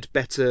expected,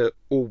 better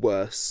or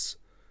worse?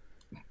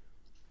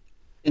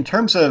 In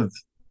terms of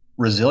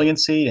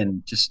resiliency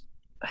and just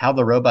how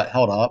the robot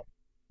held up,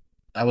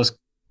 I was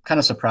kind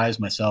of surprised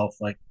myself.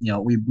 Like,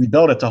 we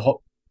built it to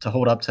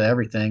hold up to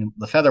everything.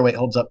 The featherweight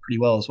holds up pretty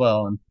well as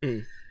well.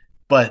 And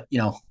but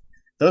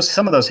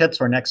some of those hits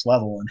were next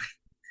level, and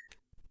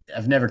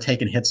I've never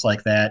taken hits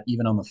like that,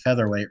 even on the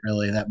featherweight,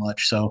 really that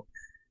much. So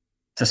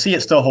to see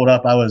it still hold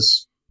up, I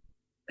was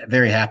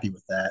very happy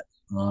with that.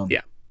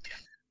 Yeah.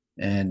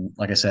 And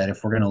like I said,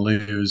 if we're gonna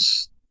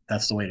lose,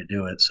 that's the way to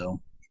do it. So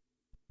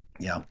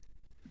yeah.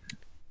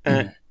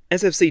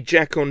 SFC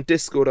Jack on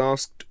Discord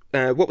asked,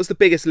 what was the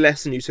biggest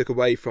lesson you took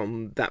away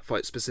from that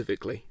fight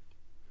specifically?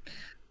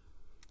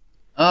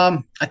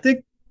 I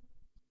think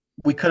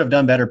we could have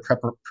done better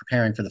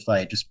preparing for the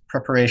fight. Just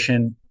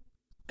preparation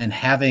and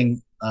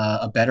having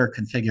a better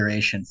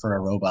configuration for a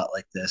robot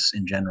like this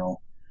in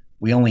general.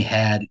 We only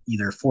had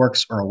either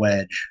forks or a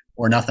wedge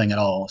or nothing at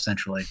all,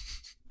 essentially.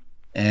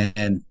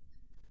 And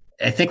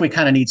I think we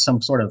kind of need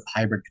some sort of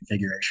hybrid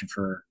configuration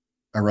for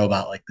a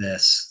robot like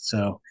this.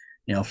 So,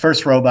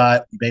 first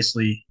robot, we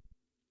basically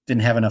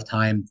didn't have enough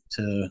time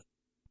to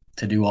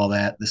do all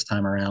that this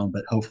time around,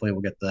 but hopefully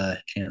we'll get the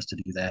chance to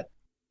do that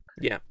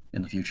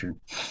in the future.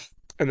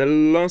 And the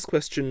last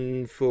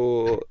question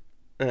for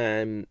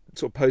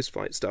sort of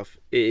post-fight stuff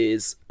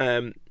is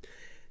from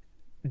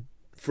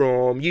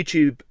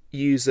YouTube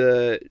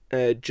user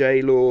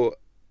JLaw808,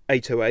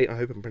 I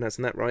hope I'm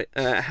pronouncing that right.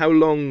 How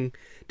long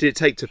did it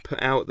take to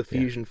put out the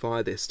Fusion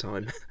Fire this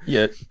time?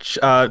 Yeah,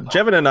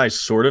 Jevon and I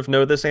sort of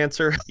know this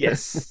answer.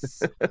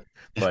 Yes.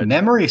 If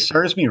memory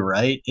serves me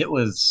right, it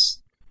was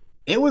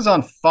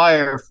on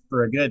fire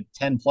for a good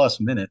 10 plus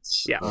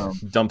minutes. Yeah.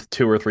 Dumped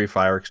 2 or 3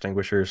 fire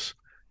extinguishers.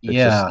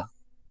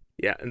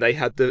 Yeah, and they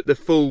had the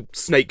full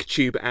snake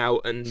tube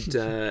out,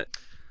 and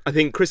I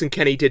think Chris and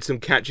Kenny did some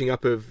catching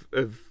up of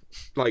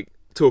like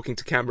talking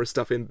to camera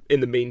stuff in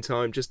the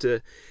meantime, just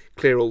to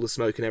clear all the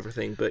smoke and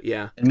everything. But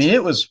yeah, I mean,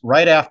 it was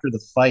right after the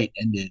fight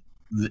ended.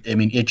 I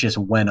mean, it just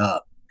went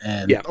up,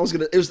 and yeah, I was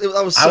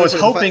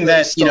hoping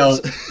that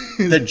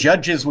the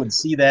judges would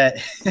see that,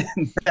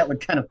 and that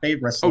would kind of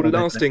favor us.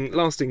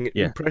 Lasting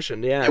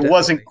impression. Yeah, it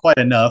wasn't quite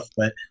enough,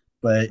 but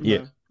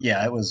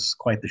yeah, it was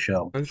quite the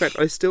show. In fact,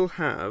 I still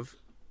have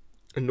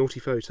a naughty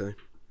photo.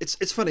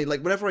 It's funny,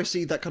 like whenever I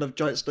see that kind of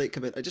giant snake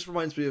come in, it just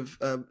reminds me of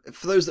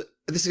for those that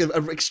this is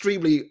an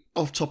extremely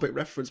off-topic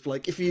reference, but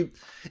like if you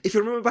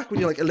remember back when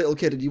you're like a little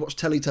kid and you watch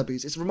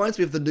Teletubbies, it reminds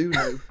me of the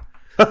Nuno.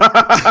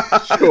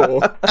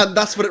 Sure. And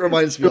that's what it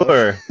reminds me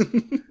Sure. of.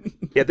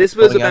 Yeah, this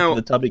was Going after about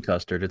the tubby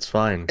custard. It's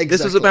fine. Exactly.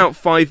 this was about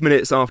 5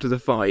 minutes after the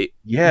fight.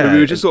 Yeah. We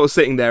were just sort of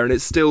sitting there, and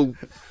it's still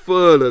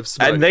full of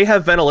smoke. And they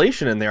have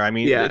ventilation in there. I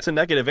mean, Yeah. it's a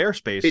negative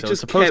airspace, It so just it's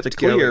supposed to kept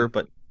clear, going.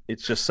 but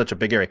it's just such a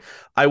big area.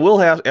 I will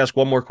ask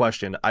one more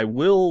question. I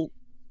will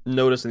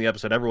notice in the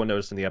episode, everyone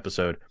noticed in the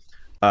episode,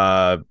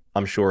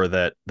 I'm sure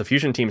that the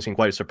Fusion team seemed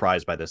quite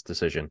surprised by this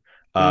decision.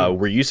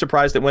 Were you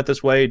surprised it went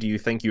this way? Do you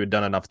think you had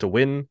done enough to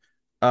win,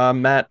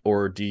 Matt,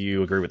 or do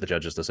you agree with the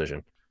judge's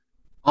decision?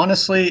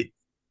 Honestly,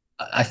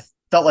 I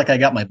felt like I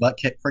got my butt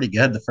kicked pretty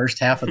good the first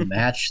half of the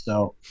match.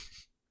 So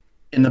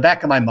in the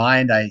back of my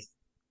mind, I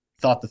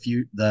thought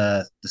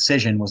the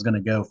decision was going to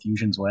go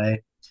Fusion's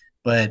way.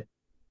 But,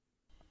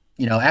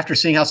 after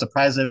seeing how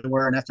surprised they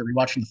were and after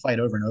rewatching the fight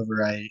over and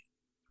over, I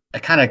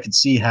kind of could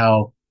see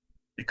how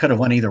it could have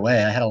went either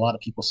way. I had a lot of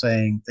people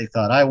saying they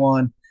thought I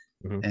won.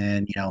 Mhm.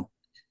 And,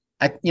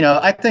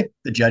 I think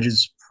the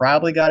judges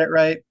probably got it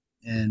right.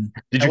 And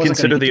Did I you wasn't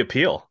consider gonna the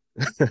appeal?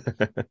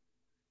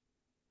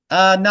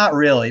 Not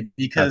really,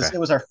 because Okay. it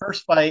was our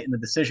first fight and the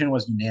decision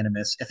was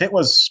unanimous. If it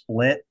was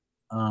split,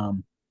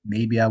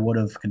 maybe I would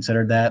have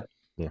considered that.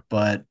 Yeah.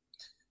 But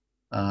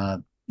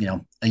a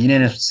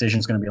unanimous decision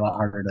is going to be a lot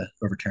harder to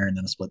overturn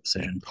than a split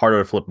decision. Harder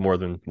to flip more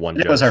than one And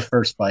judge. it was our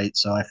first fight,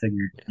 so I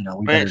figured, we I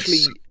better. actually,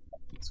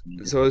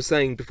 so I was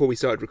saying before we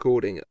started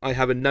recording, I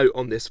have a note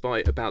on this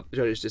fight about the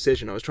judge's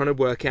decision. I was trying to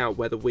work out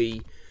whether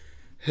we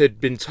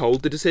had been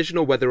told the decision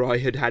or whether I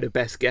had had a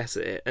best guess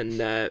at it, and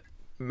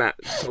Matt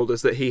told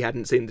us that he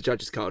hadn't seen the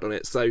judge's card on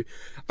it, so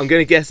I'm going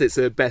to guess it's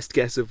a best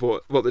guess of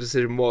what the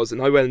decision was, and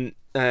I went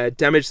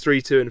damage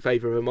 3-2 in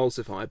favour of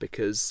Emulsifier,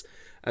 because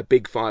a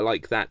big fire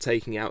like that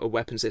taking out a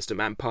weapon system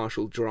and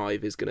partial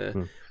drive is going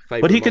to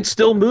favour But he could Emulsifier.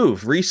 still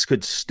move. Reese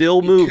could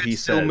still move, he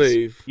still says.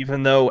 move.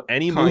 Even though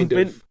any Kind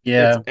movement, of.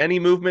 Yeah. any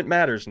movement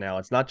matters now.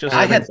 It's not just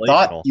I had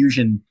thought translational.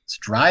 Fusion's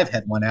drive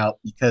had won out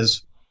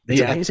because they,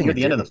 It's at amazing the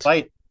it end of the didn't.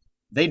 fight,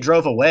 they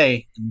drove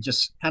away and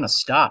just kind of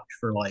stopped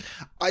for like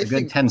I a good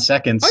think 10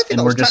 seconds I think and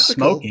that were was just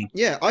tactical. smoking.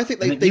 Yeah, I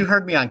think And they you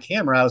heard me on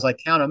camera. I was like,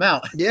 count them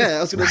out. yeah,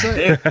 I was going to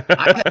say.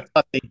 I had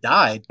thought they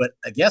died, but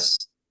I guess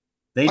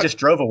they just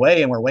drove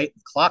away and were waiting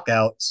the clock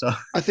out. So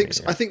I think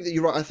that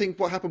you're right. I think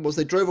what happened was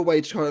they drove away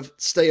to kind of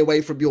stay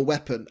away from your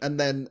weapon, and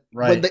then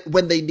Right.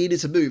 when they needed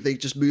to move, they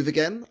just move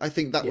again. I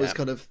think that was Yeah.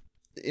 kind of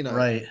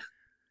right.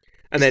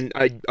 And then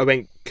I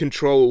went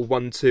control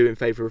 1-2 in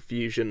favour of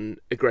Fusion,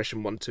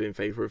 aggression 1-2 in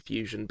favour of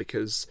Fusion,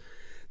 because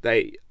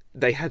they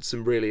had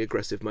some really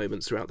aggressive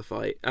moments throughout the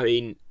fight. I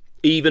mean,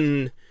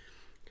 even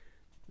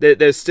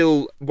there's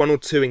still one or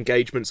two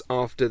engagements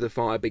after the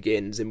fire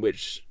begins in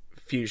which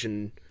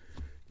Fusion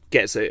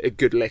gets a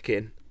good lick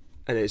in,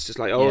 and it's just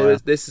like, Yeah.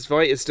 this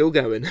fight is still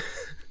going.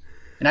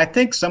 And I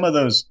think some of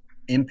those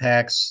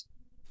impacts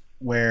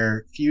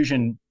where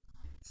Fusion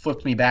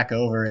flipped me back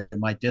over and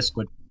my disc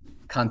would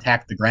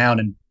contact the ground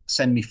and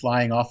send me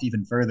flying off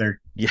even further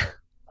Yeah.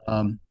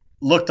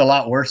 looked a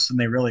lot worse than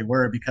they really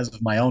were because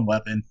of my own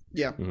weapon.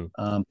 yeah.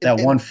 That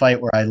one fight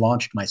where I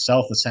launched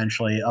myself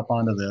essentially up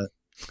onto the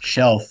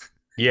shelf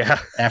Yeah.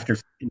 after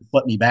he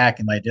flipped me back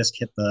and my disc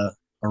hit the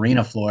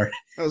arena floor.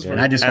 That was Yeah.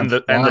 And I just and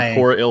went the flying.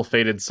 poor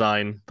ill-fated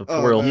sign. The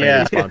poor Oh, ill-fated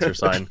yeah. sponsor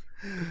sign.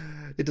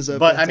 It deserved.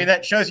 But better. I mean,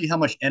 that shows you how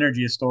much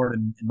energy is stored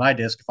in my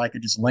disc if I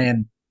could just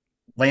land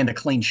a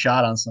clean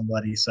shot on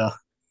somebody. So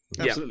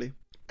absolutely,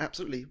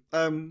 absolutely.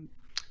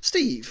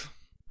 Steve,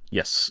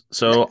 Yes.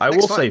 So I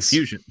Next will say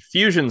fights.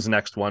 Fusion's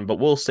next one, but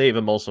we'll save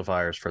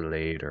emulsifiers for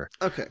later.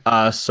 okay.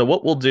 So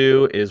what we'll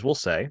do is we'll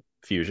say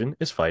Fusion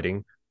is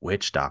fighting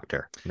Witch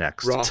Doctor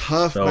next. Rough.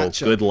 Tough So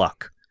matchup. good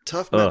luck.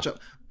 Tough matchup.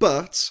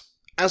 But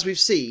as we've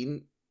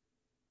seen,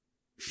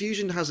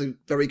 Fusion has a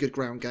very good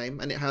ground game,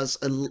 and it has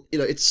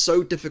it's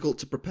so difficult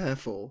to prepare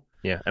for.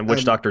 Yeah, and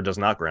Witch Doctor does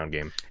not ground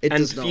game. It And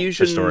does not.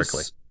 Fusion's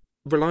historically.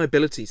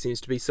 reliability seems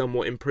to be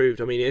somewhat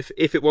improved. I mean,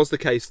 if it was the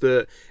case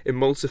that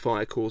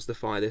Emulsifier caused the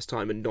fire this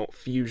time and not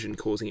Fusion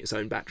causing its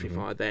own battery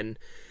fire, then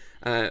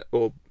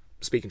or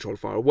speed control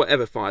fire or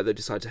whatever fire they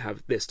decide to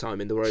have this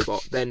time in the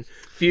robot, then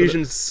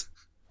Fusion's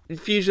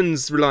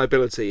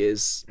reliability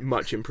is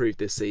much improved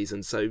this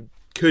season, so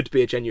could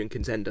be a genuine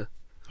contender.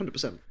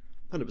 100%.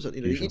 100%.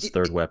 Fusion's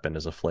third weapon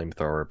is a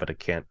flamethrower, but it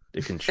can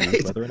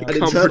choose whether or not. An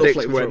Can't internal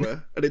predict when.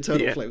 flamethrower. An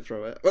internal Yeah.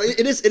 flamethrower. Well, it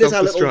is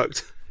our little.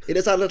 Self-destruct. It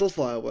is our little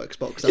fireworks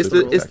box. It's after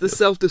the all. it's the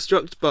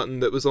self-destruct button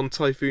that was on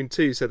Typhoon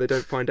 2, so they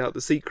don't find out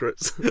the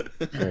secrets.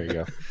 There you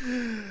go.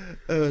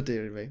 Oh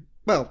dear me.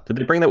 Well, Did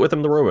they bring that with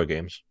them? The Robo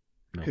games.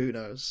 No. who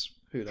knows?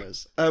 Who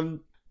knows? It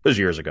was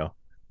years ago.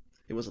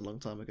 It was a long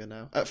time ago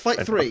now. Fight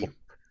I 3 know.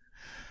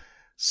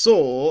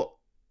 saw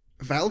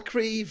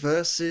Valkyrie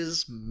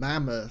versus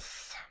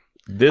Mammoth.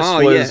 This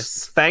Ah, was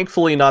yes.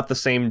 thankfully not the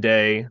same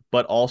day,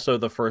 but also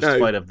the first No.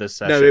 fight of this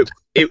session. No,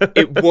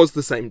 it was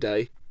the same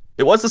day.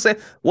 It was the same.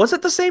 Was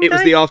it the same It day?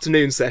 was the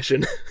afternoon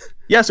session.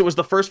 Yes, it was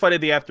the first fight of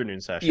the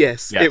afternoon session.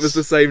 Yes, it was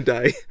the same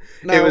day.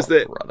 Now- It was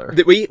Brother.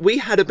 that we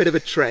had a bit of a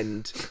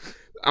trend.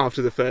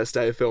 after the first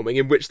day of filming,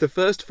 in which the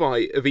first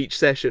fight of each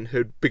session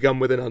had begun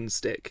with an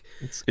unstick.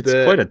 It's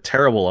quite a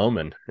terrible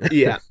omen.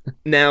 Yeah.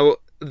 Now,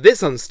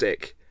 this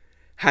unstick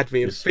had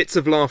me in fits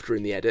of laughter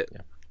in the edit.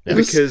 Yeah.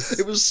 Because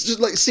it was just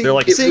like seeing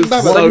it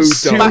Mammoth was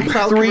so smack dumb.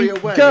 Valkyrie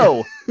away.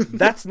 Go!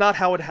 That's not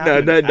how it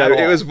happened. No. at It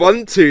all. was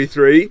 1, 2,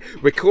 3.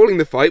 We're calling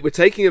the fight. We're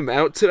taking them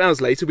out. 2 hours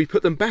later, we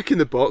put them back in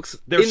the box.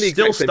 They're in the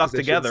still exact same stuck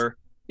positions. together.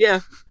 Yeah.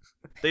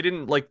 They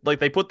didn't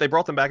they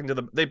brought them back into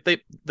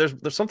the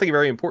there's something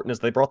very important is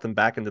they brought them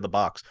back into the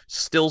box,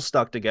 still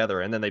stuck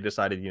together, and then they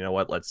decided, you know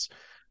what, let's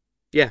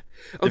I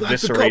forgot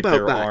eviscerate about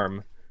their that.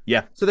 arm.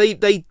 Yeah. So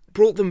they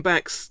brought them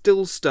back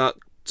still stuck,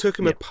 took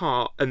them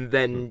apart, and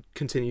then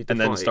continued the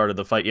fight. And then started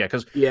the fight. Yeah,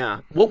 because Yeah.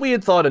 what we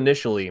had thought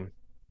initially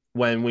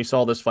when we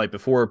saw this fight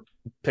before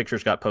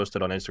pictures got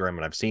posted on Instagram,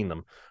 and I've seen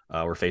them,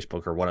 or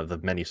Facebook, or one of the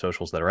many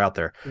socials that are out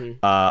there,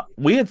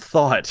 we had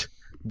thought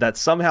that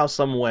somehow,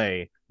 some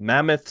way,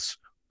 Mammoth's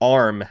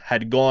arm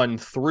had gone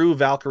through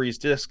Valkyrie's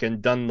disc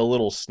and done the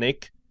little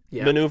snake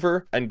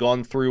maneuver and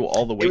gone through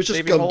all the weight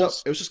saving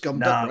holes. It was just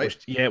gummed up, right?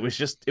 It was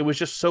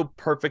just so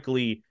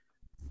perfectly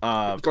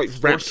like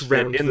wrapped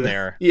around in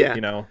there. Yeah.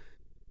 You know,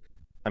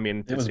 I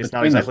mean, It was it's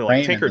not between the exactly like frame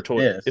and Tinker the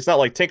Toys. disc. It's not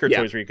like Tinker Yeah.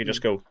 Toys where you could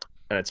just go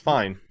and it's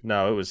fine.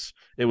 No,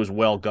 it was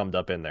well gummed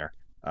up in there.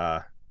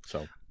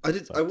 So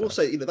I will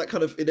say, that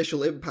kind of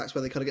initial impact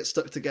where they kind of get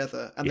stuck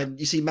together, and then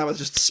you see Mammoth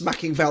just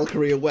smacking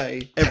Valkyrie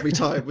away every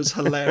time was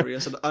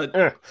hilarious.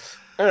 And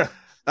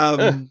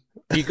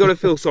You got to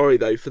feel sorry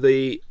though for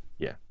the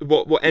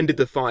what ended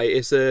the fight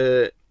is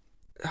I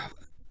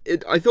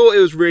thought it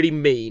was really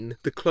mean,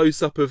 the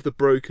close up of the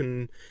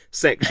broken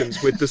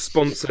sections with the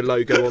sponsor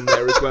logo on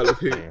there as well of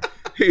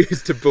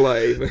who's to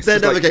blame. They're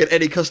never getting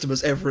any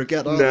customers ever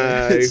again, are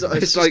they?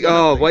 It's like,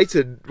 oh, way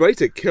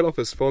to kill off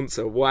a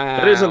sponsor. Wow.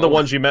 that isn't the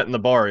ones you met in the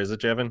bar, is it,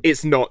 Jevin?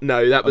 It's not.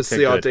 No, that was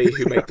Okay, CRD good.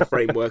 who made the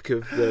framework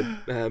of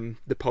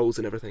the poles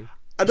and everything.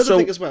 Another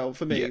thing as well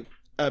for me,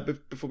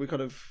 before we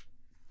kind of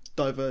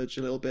diverge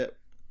a little bit,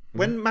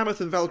 when Mammoth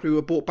and Valkyrie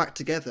were brought back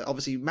together,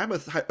 obviously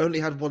Mammoth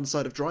only had one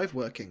side of drive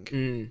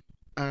working,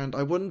 and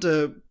I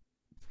wonder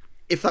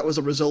if that was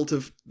a result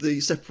of the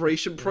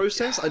separation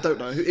process. I don't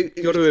know. You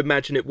got to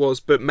imagine it was,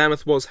 but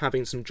Mammoth was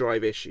having some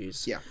drive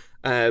issues. Yeah.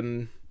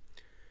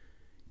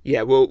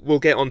 We'll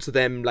get onto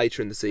them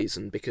later in the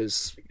season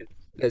because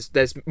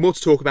there's more to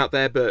talk about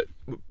there, but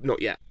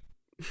not yet.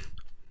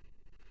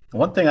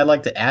 One thing I'd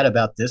like to add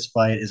about this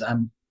fight is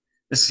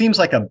this seems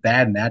like a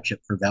bad matchup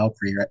for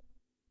Valkyrie, right?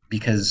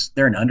 Because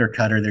they're an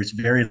undercutter. There's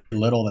very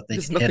little that they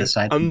There's can hit nothing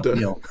aside from under. the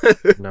wheel.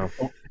 No.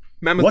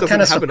 Mammoth What doesn't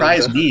kind of have an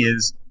surprised under. me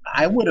is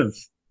I would have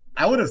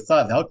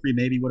thought Valkyrie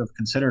maybe would have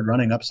considered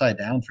running upside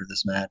down for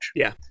this match.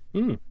 Yeah.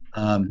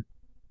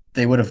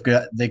 They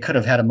could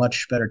have had a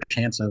much better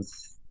chance of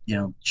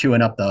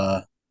chewing up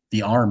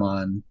the arm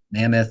on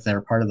Mammoth. They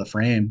were part of the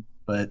frame,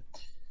 but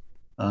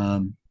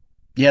that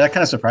kind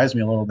of surprised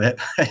me a little bit.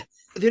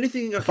 The only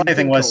thing The funny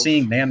thing was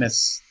seeing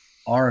Mammoth's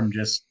arm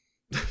just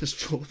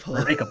fall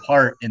apart. break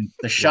apart, and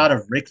the shot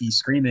of Ricky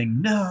screaming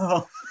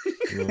 "No!"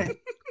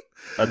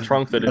 A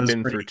trunk that had was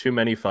been pretty- through too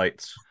many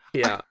fights.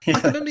 Yeah. I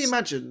can only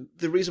imagine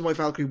the reason why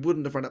Valkyrie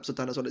wouldn't have run upside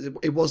down as well.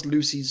 It was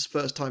Lucy's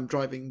first time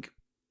driving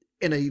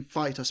in a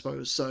fight, I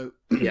suppose. So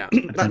Yeah.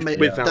 that may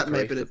With that may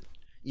Valkyrie. have been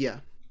yeah.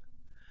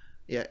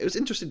 It was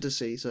interesting to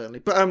see, certainly.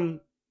 But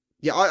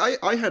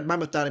I had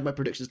Mammoth down in my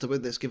predictions to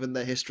win this, given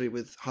their history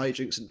with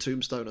Hijinks and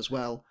Tombstone as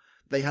well.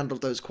 They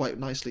handled those quite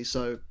nicely,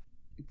 so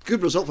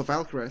good result for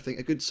Valkyrie. I think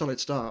a good solid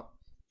start.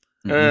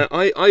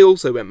 I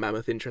also went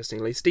Mammoth,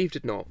 interestingly. Steve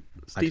did not.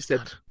 Steve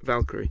said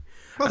Valkyrie.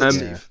 Well done,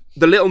 Steve.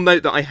 The little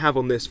note that I have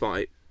on this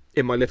fight,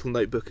 in my little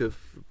notebook of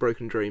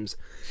broken dreams,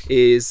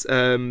 is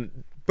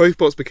both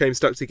bots became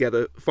stuck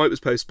together, fight was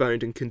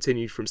postponed and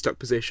continued from stuck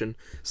position.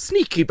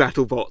 Sneaky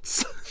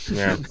BattleBots.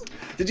 Yeah.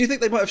 Did you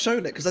think they might have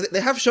shown it? Because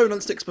they have shown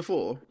on sticks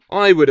before.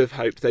 I would have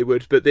hoped they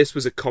would, but this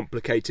was a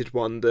complicated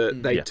one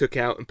that they took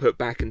out and put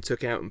back and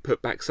took out and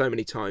put back so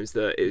many times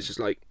that it was just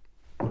like,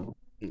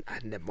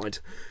 never mind.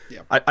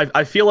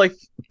 I feel like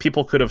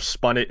people could have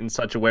spun it in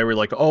such a way where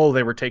like, oh,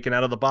 they were taken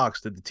out of the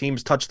box. Did the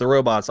teams touch the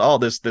robots? Oh,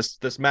 this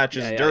match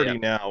is dirty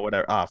now.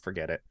 Whatever.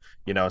 Forget it.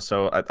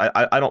 So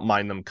I don't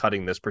mind them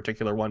cutting this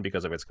particular one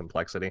because of its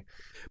complexity.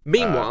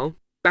 Meanwhile,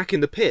 back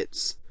in the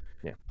pits,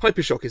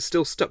 Hypershock is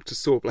still stuck to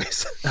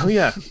Sawblaze. Oh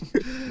yeah,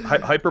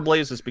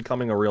 Hyperblaze is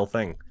becoming a real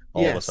thing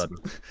all of a sudden.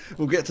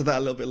 We'll get to that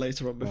a little bit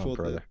later on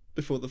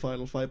before the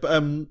final fight.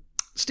 But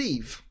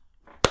Steve.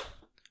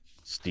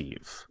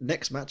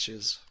 Next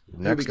matches.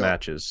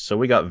 So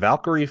we got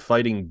Valkyrie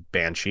fighting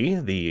Banshee,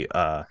 the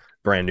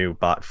brand new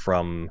bot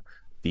from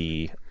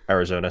the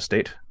Arizona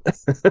state.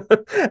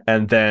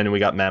 And then we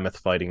got Mammoth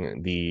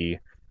fighting the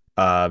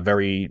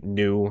very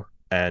new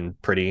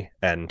and pretty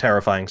and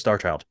terrifying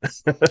Starchild.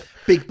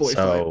 Big boy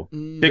fight.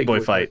 Big boy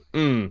fight.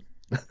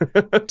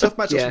 Tough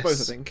matches for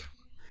both, I think.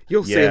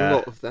 You'll see a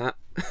lot of that.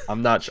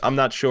 I'm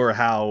not sure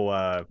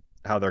how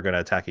they're going to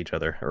attack each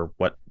other, or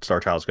what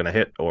Starchild's going to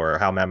hit, or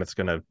how Mammoth's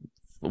going to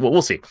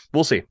we'll see.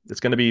 We'll see. It's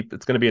gonna be an I'm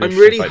interesting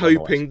really fight nonetheless.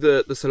 hoping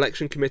that the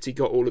selection committee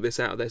got all of this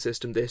out of their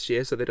system this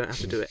year, so they don't have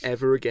to do it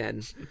ever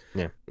again.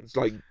 Yeah. It's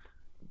like,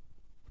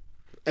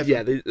 Ever.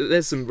 yeah,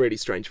 there's some really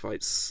strange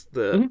fights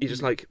that you're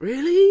just like,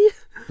 really?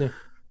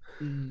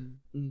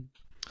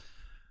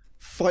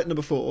 Fight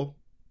number 4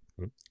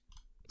 Mhm.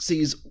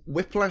 sees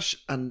Whiplash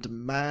and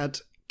Mad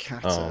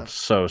Catter. Oh,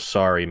 so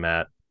sorry,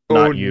 Matt. Oh,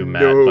 Not you,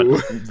 Matt, no.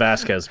 but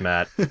Vasquez,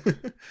 Matt.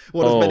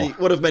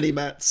 One of many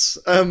Matts.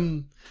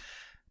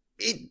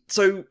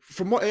 So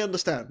from what I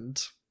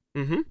understand,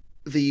 Mm-hmm.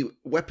 the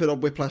weapon on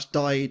Whiplash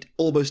died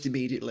almost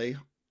immediately.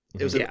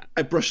 It was Yeah.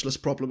 a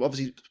brushless problem.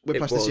 Obviously,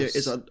 Whiplash this year was.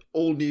 is an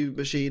all-new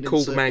machine.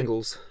 Called insert-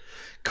 Mangles.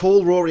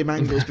 Call Rory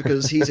Mangles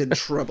because he's in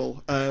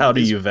trouble. How do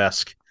he's- you,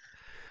 Vesk?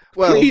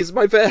 Well, Please,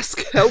 my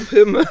Vesk, help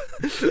him. I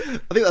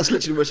think that's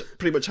literally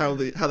pretty much how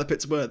the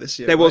pits were this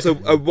year. There was a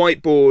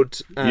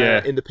whiteboard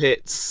Yeah. in the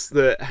pits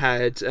that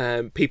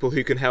had people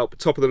who can help.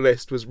 Top of the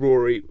list was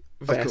Rory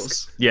of Vesk.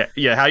 course,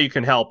 Yeah, how you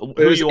can help, who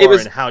It was- you it are,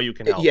 was- and how you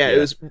can help. Yeah, it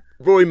was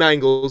Rory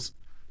Mangles.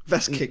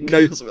 Vest King. No,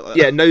 or something like that.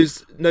 yeah,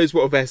 knows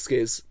what a Vesk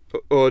is,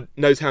 or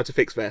knows how to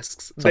fix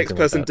Vesks. Something Next like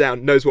person that.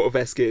 down knows what a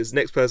Vesk is.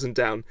 Next person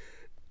down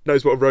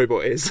knows what a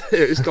robot is.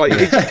 It's like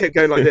he just kept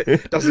going like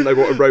that. Doesn't know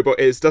what a robot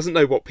is. Doesn't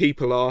know what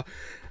people are.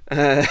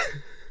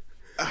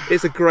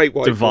 It's a great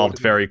whiteboard. Devolved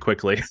very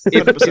quickly.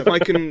 If I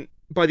can,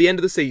 by the end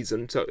of the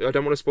season, so I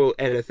don't want to spoil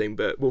anything,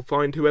 but we'll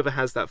find whoever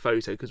has that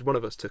photo, because one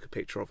of us took a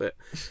picture of it,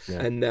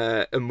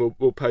 Yeah. and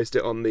we'll post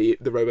it on the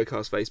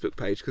RoboCast Facebook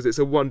page, because it's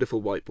a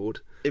wonderful whiteboard.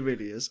 It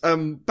really is.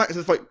 Back to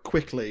the fight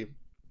quickly.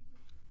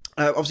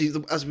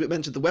 Obviously, as we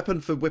mentioned, the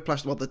weapon for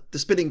Whiplash, well, the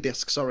spinning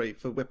disc,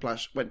 for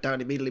Whiplash went down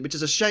immediately, which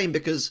is a shame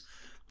because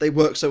they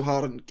worked so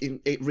hard on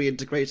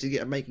reintegrating it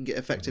and making it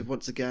effective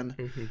once again.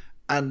 Mm-hmm.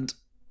 And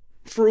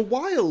for a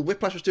while,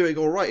 Whiplash was doing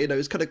all right. You know,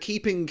 it's kind of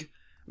keeping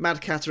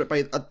Mad Catter at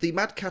bay. The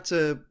Mad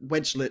Catter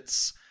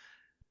wedgelets,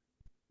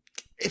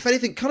 if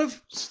anything, kind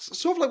of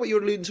sort of like what you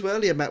were alluding to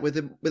earlier, Matt, with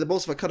the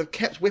Emulsifier, kind of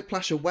kept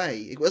Whiplash away.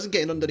 It wasn't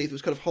getting underneath; it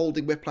was kind of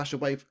holding Whiplash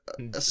away. A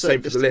certain Same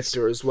for the distance.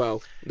 lifter as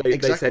well. They said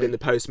Exactly. in the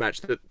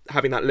post-match that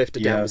having that lifter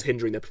down Yeah. was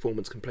hindering their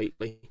performance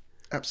completely.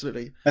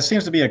 Absolutely. That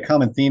seems to be a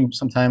common theme.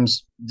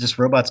 Sometimes just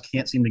robots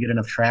can't seem to get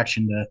enough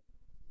traction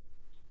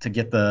to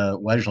get the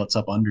wedgelets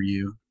up under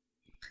you.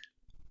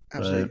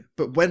 Absolutely.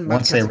 But when Mad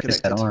Once they Catter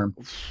raise that connected, arm,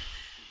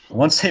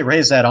 once they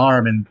raised that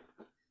arm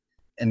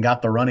and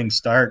got the running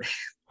start,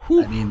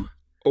 Whew. I mean,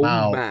 Oh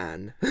wow.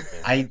 man.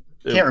 I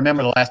can't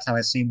remember the last time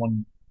I've seen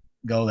one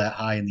go that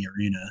high in the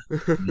arena.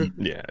 I mean,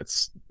 Yeah,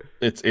 it's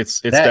That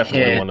definitely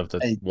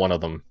hit, one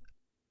of them.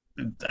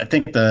 I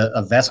think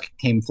a Vesk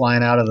came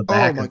flying out of the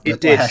back. my of God.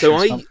 It did. Whiplash So or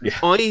I, something.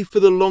 I for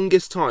the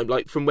longest time,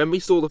 like from when we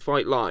saw the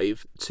fight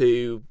live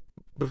to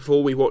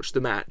before we watched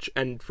the match,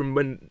 and from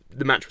when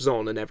the match was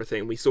on and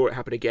everything, we saw it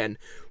happen again.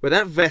 Where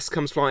that vest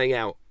comes flying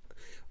out,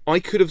 I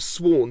could have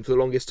sworn for the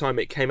longest time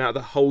it came out of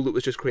the hole that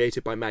was just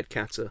created by Mad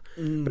Catter,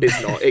 but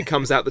it's not. It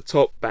comes out the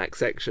top back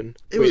section,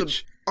 It was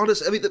which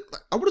honest. I mean,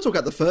 I want to talk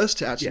about the first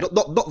hit actually, Yeah.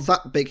 not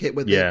that big hit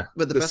with Yeah.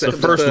 with the The vest se- The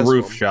comes first out. first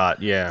roof one.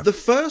 shot, yeah. The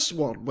first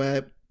one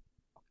where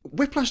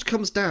Whiplash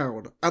comes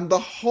down and the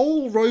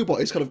whole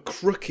robot is kind of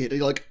crooked, and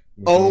you're like,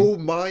 oh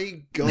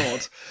my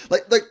god!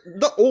 like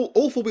not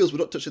all 4 wheels were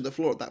not touching the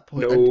floor at that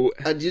point, No.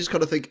 and you just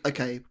kind of think,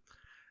 okay,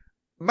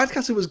 Mad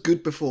Catter was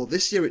good before.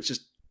 This year, it's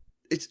just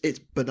it's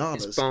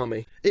bananas. it's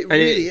balmy. It And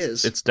really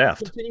is. It's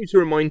deft. Continue to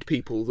remind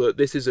people that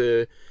this is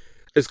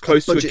as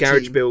close to a budget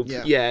garage team, build,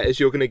 yeah. as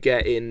you're going to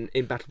get in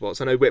BattleBots.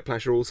 I know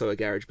Whiplash are also a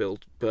garage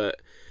build, but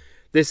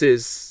this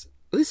is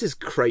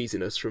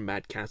craziness from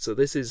Mad Catter.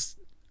 This is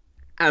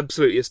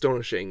absolutely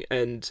astonishing,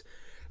 and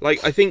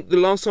like I think the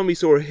last time we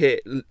saw a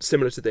hit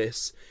similar to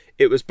this,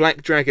 it was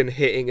Black Dragon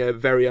hitting a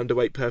very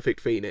underweight Perfect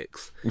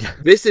Phoenix.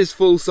 This is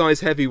full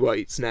size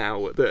heavyweights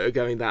now that are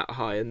going that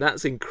high, and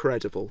that's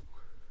incredible.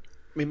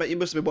 I mean, Matt, you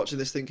must have been watching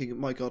this thinking,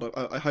 my god,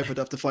 I hope I'd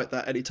have to fight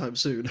that anytime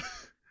soon.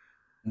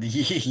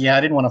 Yeah,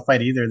 I didn't want to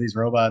fight either of these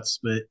robots,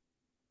 but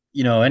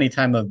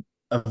anytime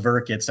a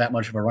Vert gets that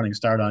much of a running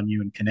start on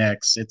you and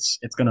connects, it's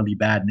going to be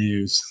bad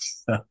news.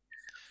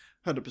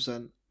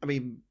 100%. I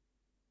mean,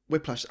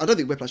 Whiplash. I don't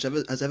think Whiplash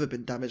has ever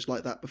been damaged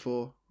like that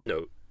before.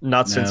 No,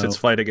 Not since No. its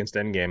fight against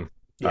Endgame.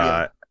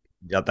 Yeah.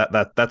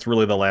 That's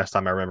really the last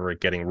time I remember it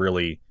getting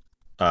really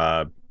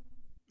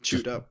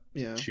Chewed up.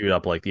 Yeah. chewed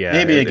up. Like, yeah,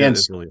 Maybe it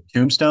against really.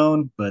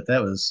 Tombstone, but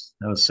that was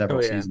several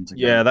Oh, yeah. seasons ago.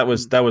 Yeah, that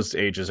was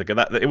ages ago.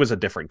 It was a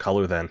different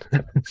color then.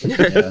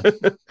 Yeah.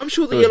 I'm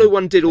sure the It was- yellow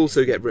one did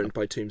also get ruined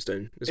by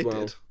Tombstone as It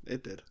well did.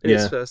 It did. in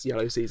its Yeah. first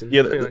yellow season.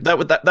 Yeah, Anyway.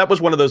 that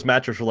was one of those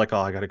matches where like, oh,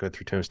 I got to go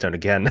through Tombstone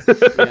again.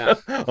 Yeah.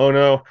 Oh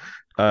no.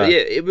 But yeah,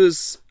 it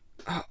was.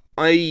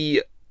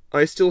 I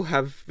still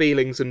have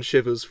feelings and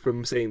shivers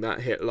from seeing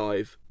that hit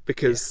live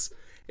because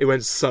it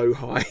went so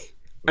high.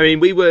 I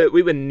mean, we were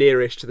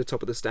nearish to the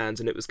top of the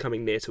stands, and it was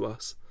coming near to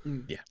us.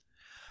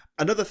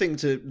 Another thing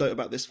to note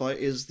about this fight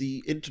is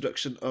the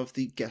introduction of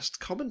the guest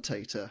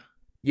commentator.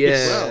 Yeah.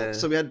 as well.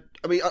 So we had,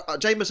 I mean,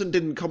 Jameson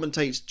didn't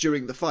commentate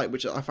during the fight,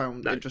 which I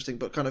found interesting,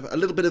 but kind of a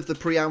little bit of the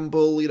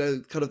preamble, you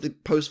know, kind of the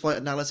post-fight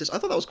analysis. I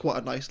thought that was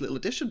quite a nice little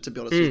addition, to be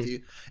honest with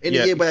you. In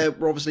a year where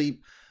we're obviously,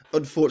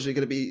 unfortunately,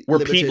 going to be We're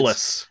limited.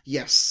 Pete-less.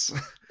 Yes.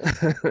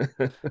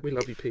 We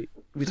love you, Pete.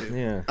 We do.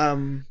 Yeah.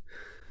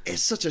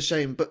 It's such a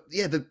shame, but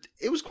yeah,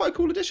 it was quite a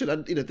cool addition,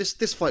 and you know,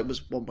 this fight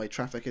was one-way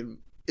traffic, and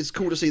it's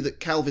cool to see that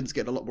Calvin's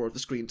getting a lot more of the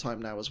screen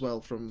time now as well.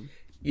 From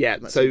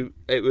so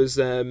it was.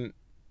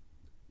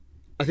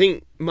 I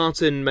think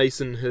Martin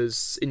Mason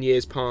has, in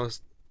years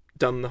past,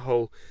 done the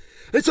whole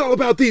 "it's all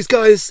about these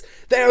guys,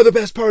 they are the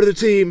best part of the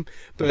team,"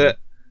 but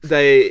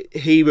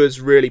he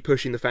was really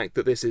pushing the fact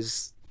that this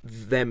is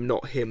them,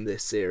 not him,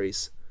 this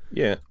series.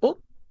 Yeah. Well,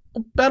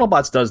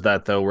 BattleBots does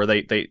that though, where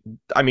they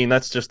I mean,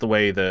 that's just the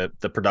way the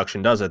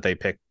production does it. They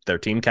pick their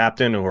team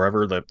captain or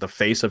whoever the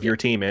face of your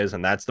team is,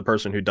 and that's the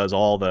person who does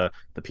all the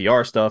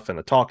PR stuff and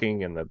the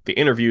talking and the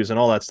interviews and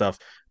all that stuff.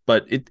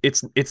 But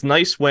it's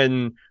nice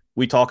when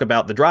we talk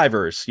about the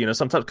drivers, you know,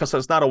 sometimes, because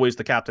it's not always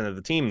the captain of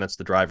the team that's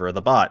the driver of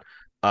the bot.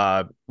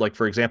 Like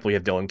for example, you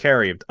have Dylan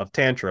Carey of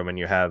Tantrum, and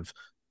you have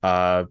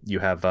Fred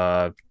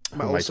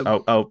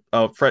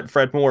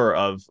Moore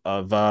of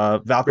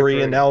Valkyrie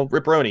Ripperoni. and now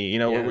Ripperoni. You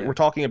know, we're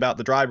talking about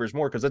the drivers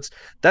more because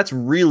that's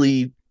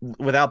really,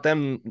 without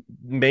them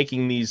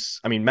making these.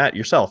 I mean, Matt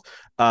yourself,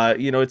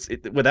 you know,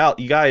 without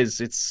you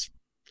guys, it's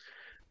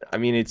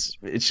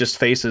just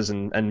faces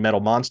and metal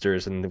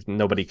monsters, and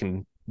nobody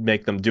can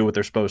make them do what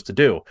they're supposed to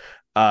do.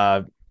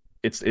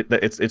 It's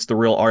the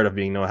real art of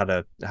being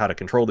how to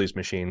control these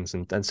machines.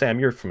 And Sam,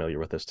 you're familiar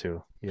with this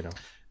too. You know,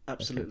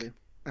 absolutely.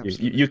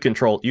 You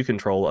control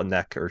a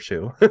neck or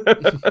two.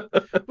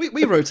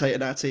 we rotate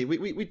in our team.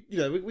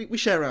 We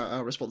share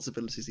our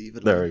responsibilities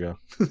evenly. There we go.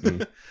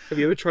 Have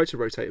you ever tried to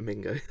rotate a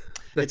Mingo?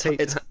 It's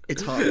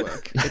hard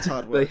work. It's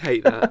hard work. They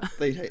hate that.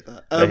 They hate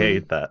that. They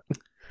hate that.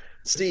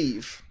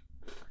 Steve.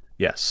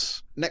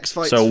 Yes. Next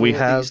fight. So we for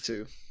have these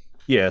two.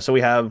 Yeah, so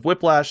we have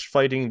Whiplash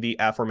fighting the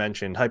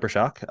aforementioned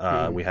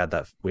Hypershock. We had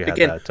that.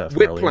 From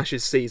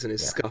Whiplash's season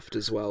is scuffed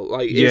as well.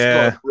 Like, it's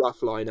got a rough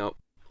lineup.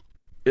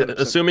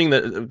 Assuming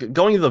that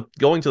going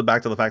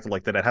back to the fact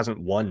that that it hasn't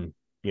won,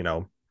 you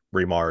know,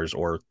 Remars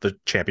or the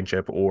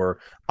championship or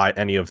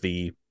any of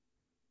the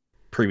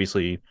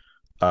previously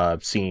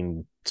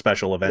seen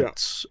special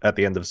events at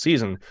the end of the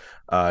season,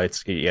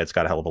 it's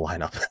got a hell of a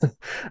lineup.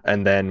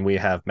 And then we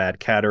have Mad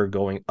Catter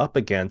going up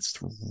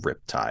against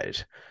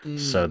Riptide.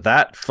 So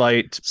that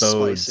fight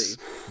bodes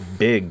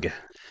big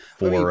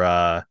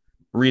for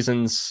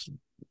reasons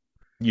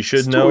you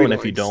should know, and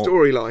if you don't,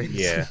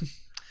 storylines.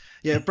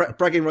 Yeah,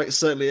 bragging rights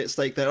certainly at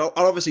stake there. And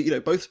obviously, you know,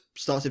 both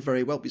started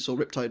very well. We saw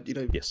Riptide, you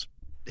know,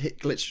 hit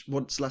Glitch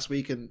once last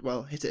week and,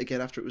 well, hit it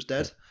again after it was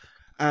dead.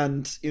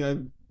 And, you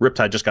know...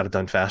 Riptide just got it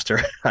done faster.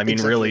 I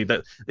mean, really,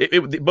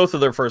 both of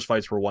their first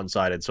fights were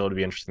one-sided, so it'll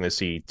be interesting to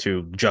see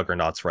two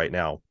juggernauts right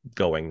now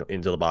going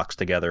into the box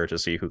together to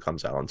see who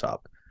comes out on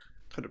top.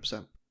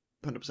 100%.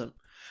 100%.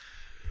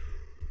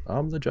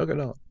 I'm the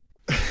juggernaut.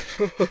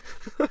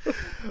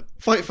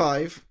 Fight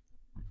 5.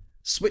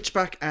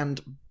 Switchback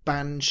and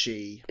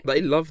Banshee.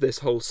 They love this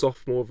whole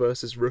sophomore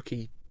versus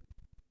rookie.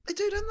 They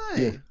do, don't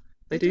they? Yeah.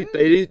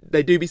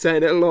 They do be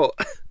saying it a lot.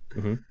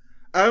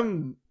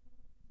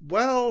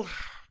 Well,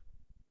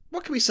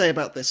 what can we say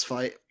about this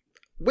fight?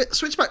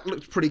 Switchback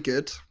looked pretty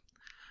good.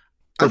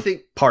 I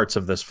think parts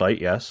of this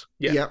fight, yes.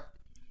 Yeah.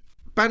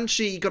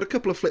 Banshee got a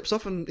couple of flips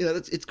off, and you know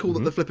it's cool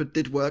that the flipper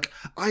did work.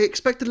 I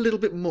expected a little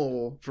bit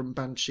more from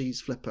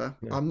Banshee's flipper.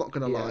 Yeah. I'm not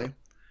going to lie,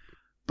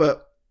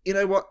 but you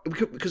know what?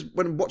 Because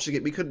when watching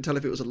it, we couldn't tell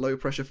if it was a low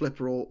pressure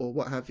flipper or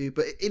what have you.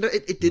 But you know,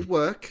 it did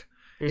work.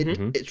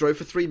 It drove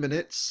for 3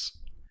 minutes.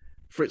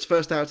 For its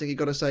first outing, you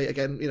got to say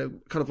again, you know,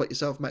 kind of like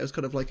yourself, Matt. It was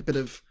kind of like a bit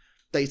of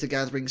data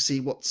gathering, see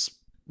what's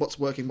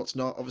working, what's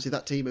not. Obviously,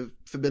 that team are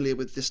familiar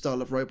with this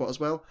style of robot as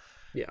well.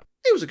 Yeah,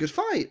 it was a good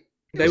fight.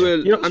 They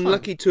were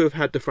unlucky to have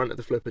had the front of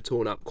the flipper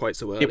torn up quite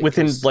so early.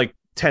 Within like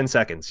 10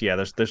 seconds. Yeah,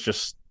 there's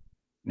just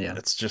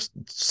it's just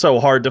so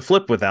hard to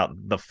flip without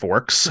the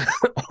forks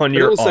on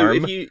your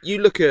arm. If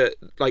you look at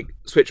like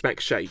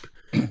Switchback's shape,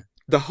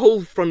 the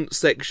whole front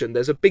section,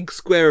 there's a big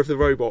square of the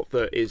robot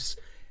that is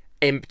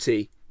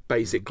empty.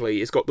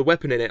 Basically, it's got the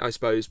weapon in it, I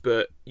suppose,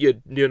 but you're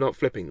not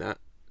flipping that,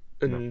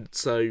 and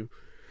so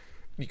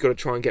you've got to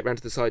try and get round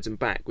to the sides and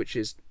back, which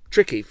is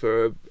tricky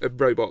for a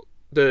robot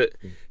that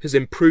has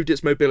improved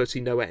its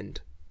mobility no end.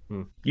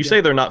 You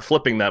say they're not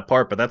flipping that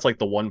part, but that's like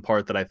the one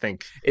part that I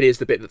think it is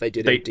the bit that they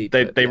did.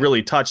 They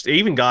really touched. It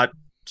even got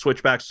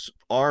Switchback's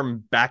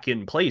arm back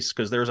in place,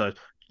 because there's a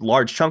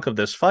large chunk of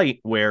this fight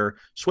where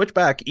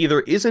Switchback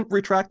either isn't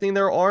retracting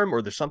their arm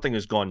or there's something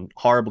has gone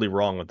horribly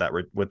wrong with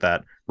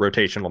that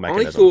rotational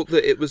mechanism. I thought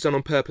that it was done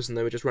on purpose and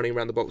they were just running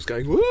around the box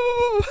going,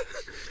 whoa!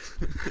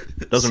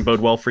 Doesn't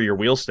bode well for your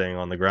wheel staying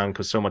on the ground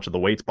because so much of the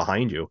weight's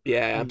behind you.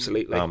 Yeah,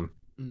 absolutely.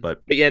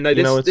 But yeah, no,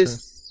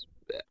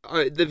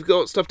 they've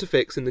got stuff to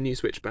fix in the new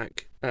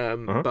Switchback,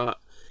 but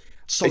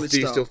I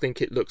do still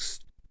think it looks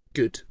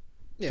good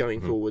going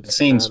forward. I've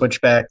seen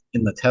Switchback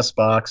in the test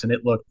box and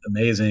it looked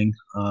amazing.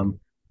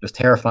 was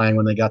terrifying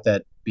when they got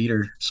that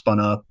beater spun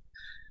up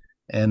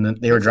and then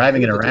they were It's a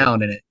driving hell it of a deal.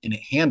 around and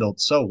it handled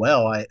so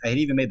well. I had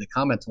even made the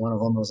comment to one of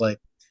them. I was like,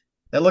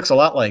 that looks a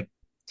lot like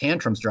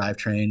Tantrum's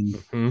drivetrain.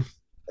 Mhm.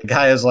 The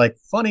guy is like,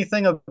 funny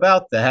thing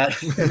about that.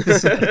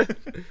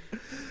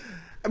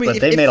 I mean,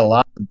 But they made a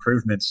lot of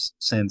improvements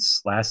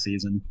since last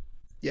season.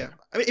 yeah.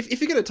 I mean,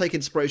 if you're going to take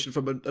inspiration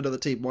from another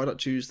team, why not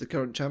choose the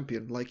current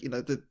champion? Like,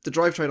 the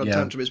drivetrain on Yeah.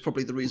 Tantrum is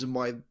probably the reason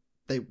why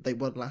they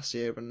won last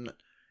year, and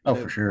Oh,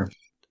 know, for sure.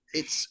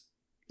 it's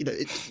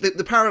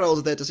the parallels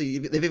are there to see.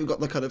 They've even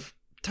got the kind of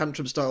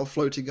Tantrum style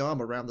floating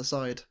arm around the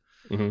side.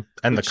 And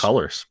Which the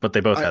colors, but they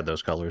both had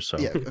those colors. So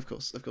Yeah, of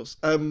course.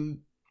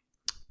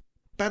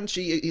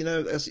 Banshee,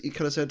 as you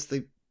kind of said,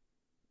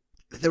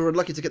 they were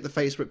unlucky to get the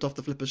face ripped off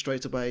the flipper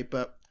straight away,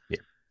 but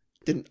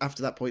didn't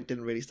after that point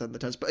didn't really stand the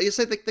test. But you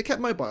said they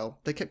kept mobile,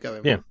 they kept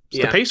going. yeah,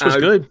 the pace was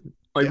good.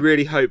 I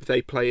really hope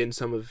they play in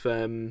some of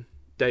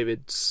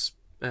David's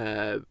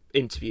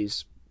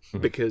interviews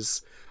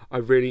because I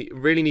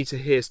really need to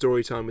hear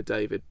story time with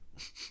David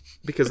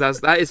because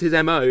that is his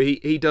MO.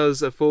 He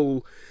does a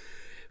full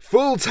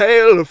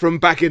tale from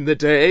back in the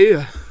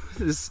day.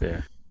 This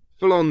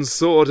full on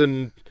sword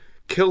and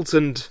kilt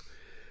and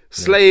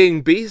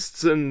slaying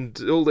beasts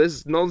and all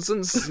this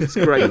nonsense. It's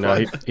great.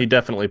 No, he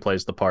definitely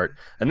plays the part.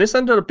 And this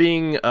ended up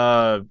being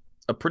a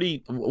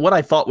pretty what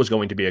I thought was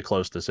going to be a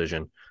close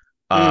decision.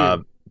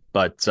 But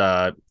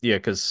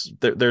because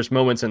there's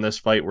moments in this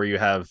fight where you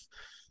have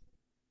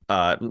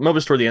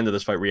moments toward the end of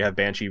this fight where you have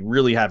Banshee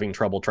really having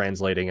trouble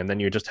translating, and then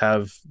you just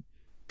have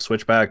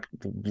Switchback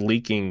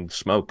leaking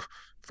smoke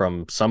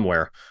from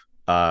somewhere.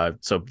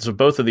 So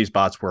both of these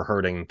bots were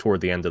hurting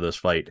toward the end of this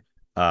fight.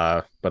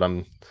 But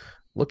I'm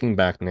looking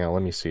back now.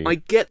 Let me see. I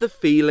get the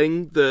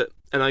feeling that,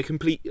 and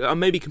I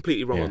may be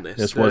completely wrong on this.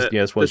 This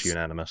was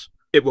unanimous.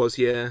 It was,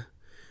 yeah.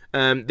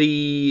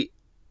 The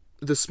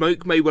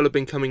smoke may well have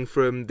been coming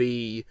from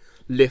the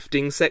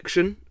lifting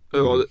section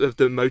or of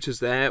the motors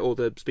there, or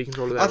the speaking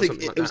controller there. I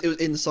think it was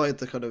inside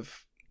the kind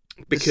of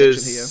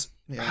because section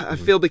here. Yeah. I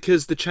feel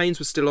because the chains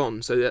were still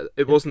on, so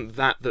it wasn't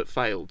that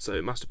failed, so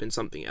it must have been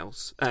something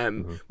else.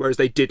 Whereas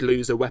they did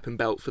lose a weapon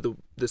belt for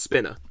the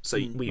spinner, so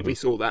we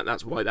saw that.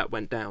 That's why that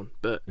went down.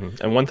 But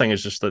and one thing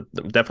is just that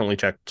definitely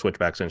check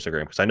Switchback's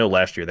Instagram because I know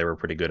last year they were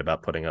pretty good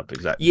about putting up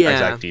exact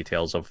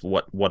details of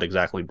what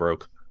exactly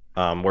broke.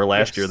 Where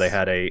last year they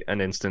had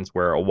an instance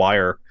where a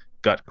wire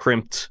got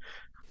crimped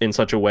in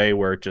such a way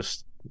where it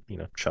just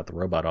shut the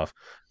robot off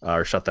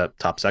or shut that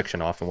top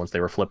section off, and once they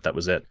were flipped, that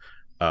was it.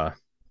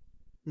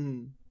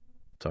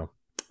 So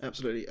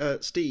absolutely.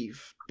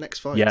 Steve, next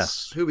fight.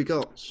 Yes. Who we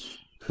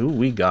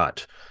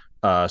got?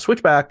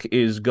 Switchback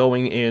is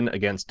going in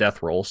against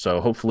Death Roll,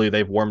 so hopefully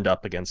they've warmed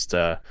up against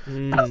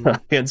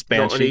against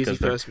Banshee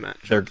because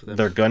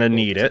they're gonna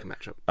need it.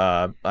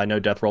 I know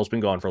Death Roll's been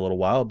gone for a little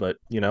while, but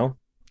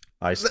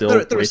I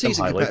still they're a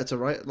seasoned competitor,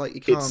 right? Like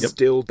you can't. It's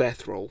still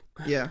Death Roll.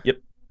 Yeah. Yep.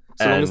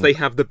 So long as they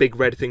have the big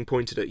red thing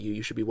pointed at you,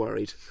 you should be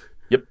worried.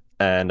 Yep.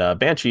 And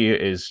Banshee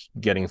is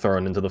getting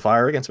thrown into the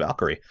fire against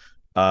Valkyrie.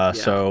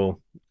 So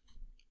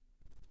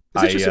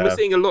it's interesting. We're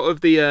seeing a lot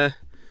of the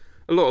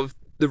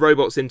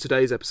robots in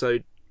today's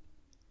episode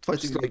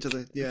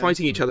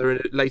fighting each other in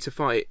a later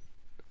fight.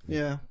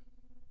 Yeah.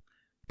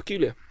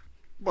 Peculiar.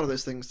 One of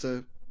those things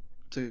to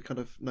kind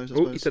of notice.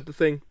 Oh, you said the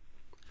thing.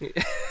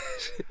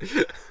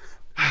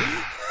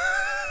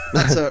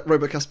 That's a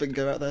RoboCast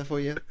bingo out there for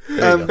you.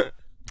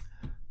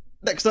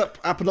 Next up,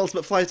 our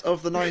penultimate fight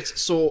of the night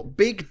saw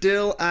Big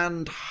Dill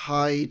and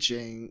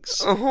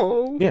Hijinks.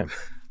 Oh, yeah.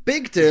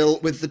 Big Dill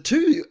with the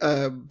two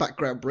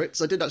background Brits.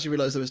 I didn't actually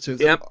realise there was two of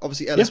them. Yep.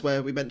 Obviously, Ellis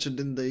Ware we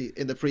mentioned in the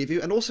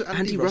preview, and also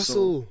Andy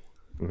Russell.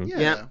 Mm-hmm.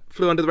 Yeah,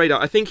 flew under the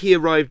radar. I think he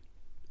arrived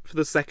for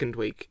the second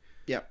week.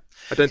 Yeah,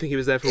 I don't think he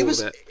was there for all of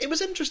it. It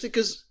was interesting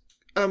because,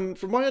 from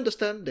my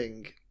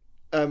understanding,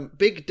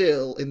 Big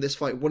Dill in this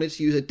fight wanted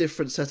to use a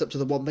different setup to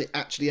the one they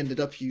actually ended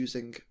up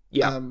using.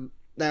 Yeah.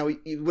 Now,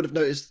 you would have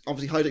noticed,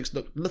 obviously, Hijinks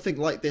looked nothing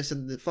like this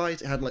in the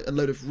fight. It had like a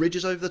load of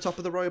ridges over the top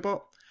of the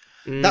robot.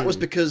 That was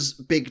because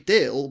Big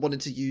Dill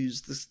wanted to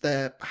use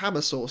their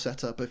hammer saw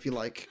setup, if you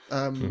like,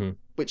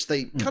 which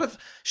they kind of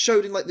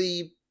showed in like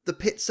the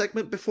pit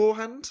segment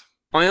beforehand.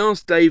 I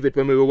asked David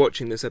when we were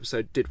watching this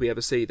episode, did we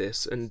ever see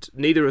this? And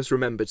neither of us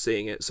remembered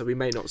seeing it, so we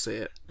may not see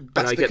it.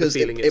 That's because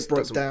it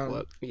broke down.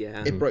 Work.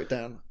 Yeah, it broke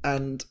down,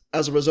 and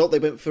as a result, they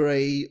went for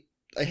a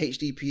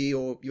HDPE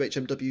or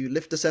UHMW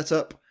lifter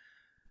setup,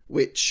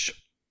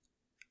 which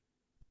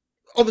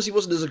obviously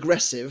wasn't as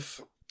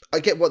aggressive. I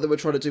get what they were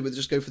trying to do with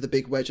just go for the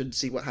big wedge and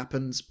see what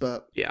happens,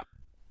 but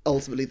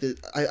ultimately,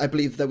 I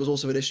believe there was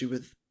also an issue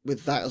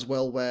with that as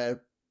well,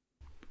 where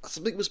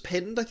something was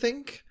pinned, I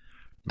think,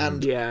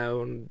 and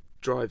on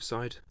drive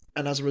side,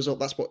 and as a result,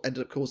 that's what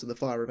ended up causing the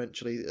fire.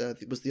 Eventually,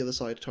 it was the other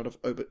side kind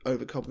of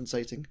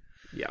overcompensating.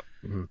 Yeah,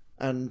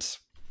 and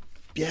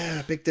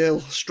Big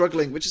Deal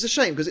struggling, which is a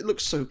shame because it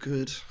looks so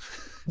good.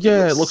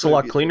 Yeah, it looks a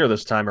lot cleaner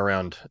this time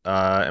around,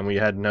 and we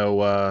had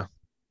no.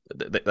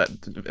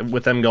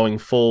 With them going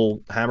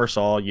full hammer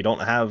saw, you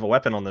don't have a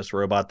weapon on this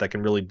robot that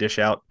can really dish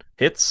out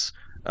hits.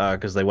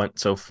 because they went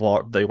so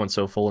far. They went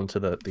so full into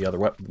the other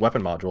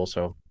weapon module.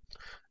 So,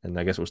 and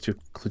I guess it was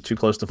too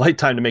close to fight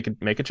time to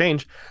make a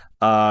change.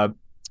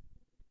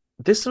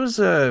 This was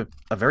a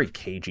very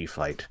cagey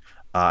fight.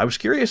 I was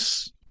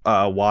curious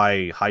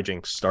why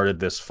Hijinks started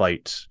this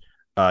fight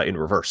in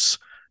reverse.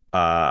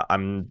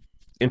 I'm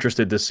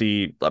interested to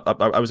see.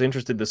 I was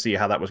interested to see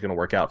how that was going to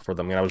work out for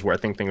them. I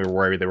think they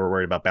were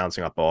worried about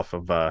bouncing up off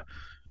of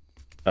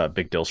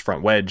Big Dill's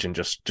front wedge and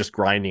just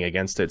grinding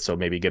against it. So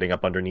maybe getting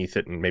up underneath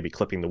it and maybe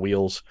clipping the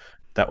wheels.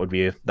 That would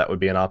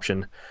be an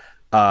option.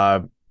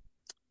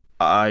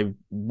 I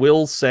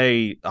will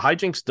say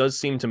Hijinks does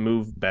seem to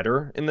move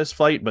better in this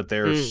fight, but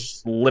they're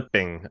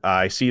slipping.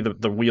 I see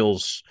the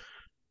wheels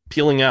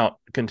peeling out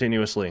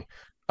continuously,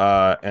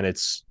 and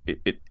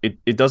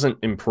it doesn't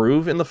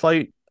improve in the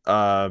fight,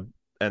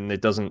 and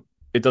it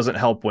doesn't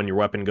help when your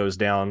weapon goes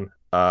down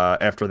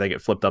after they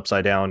get flipped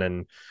upside down.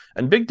 And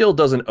Big Dill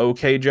does an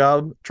okay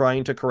job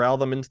trying to corral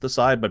them into the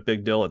side, but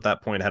Big Dill at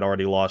that point had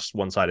already lost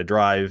one-sided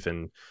drive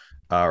and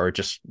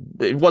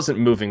it wasn't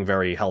moving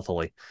very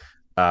healthily.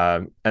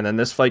 And then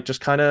this fight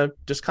just kind of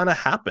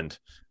happened.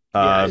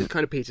 It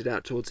kind of petered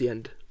out towards the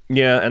end.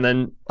 Yeah, and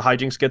then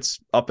Hijinks gets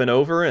up and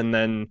over, and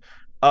then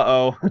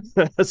a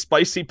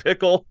spicy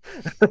pickle.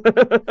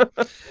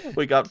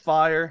 We got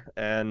fire,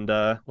 and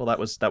that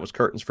was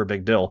curtains for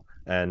Big Dill,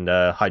 and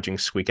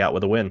Hijinks squeak out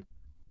with a win.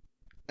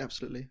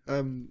 Absolutely.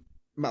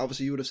 Matt,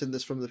 obviously you would have seen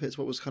this from the pits.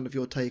 What was kind of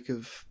your take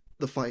of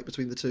the fight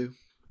between the two?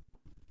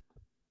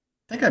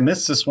 I think I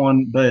missed this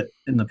one, but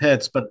in the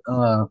pits. But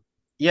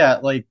yeah,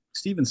 like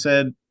Steven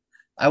said,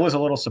 I was a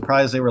little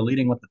surprised they were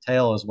leading with the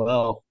tail as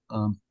well.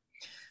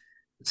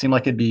 It seemed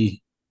like it'd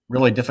be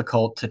really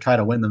difficult to try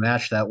to win the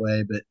match that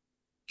way, but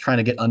trying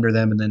to get under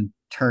them and then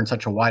turn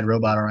such a wide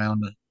robot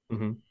around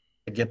to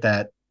get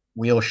that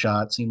wheel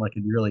shot seemed like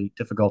it'd be really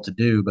difficult to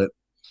do. But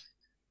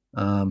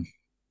I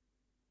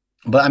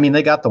mean,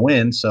 they got the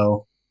win,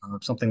 so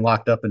something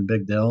locked up in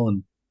Big Dill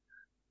and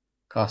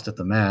cost it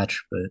the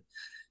match.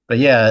 But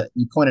yeah,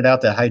 you pointed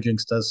out that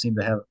Hijinks does seem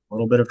to have a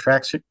little bit of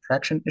traction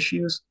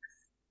issues.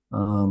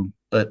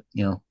 But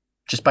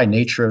just by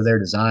nature of their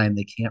design,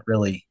 they can't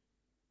really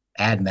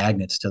add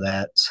magnets to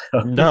that.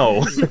 So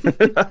no,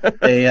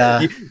 they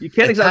you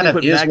can't exactly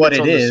put magnets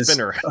on the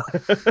spinner.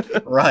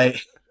 Right.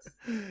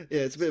 Yeah,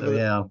 it's a bit of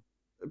a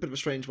bit of a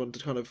strange one to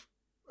kind of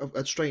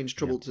a strange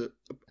problem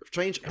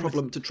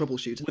to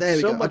troubleshoot. There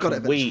we go. I got it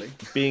eventually.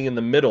 Weight being in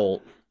the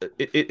middle,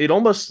 it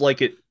almost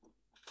like it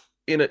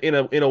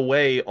in a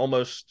way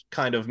almost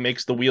kind of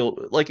makes the wheel,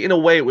 like in a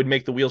way it would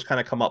make the wheels kind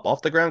of come up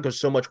off the ground because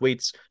so much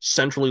weight's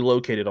centrally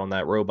located on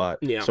that robot.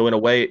 Yeah. So in a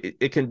way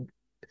it can,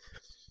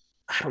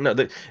 I don't know,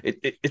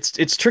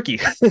 it's tricky.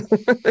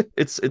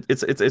 it's a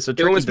tricky.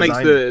 It almost makes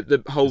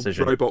the whole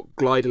decision. Robot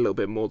glide a little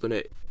bit more than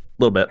it a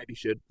little bit maybe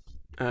should.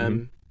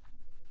 So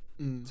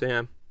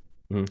yeah.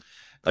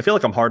 I feel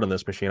like I'm hard on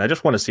this machine. I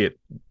just want to see it.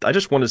 I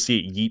just want to see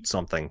it yeet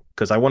something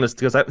because that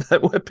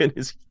weapon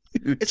is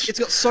huge. It's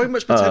got so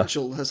much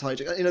potential. Has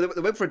Hijinks.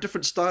 They went for a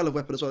different style of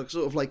weapon as well.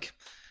 Sort of like.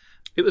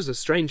 It was a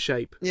strange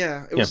shape.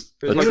 Yeah, it was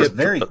like a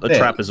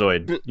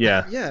trapezoid.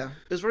 Yeah, yeah,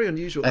 it was very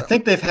unusual. I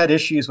think they've had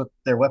issues with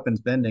their weapons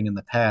bending in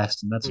the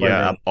past, and that's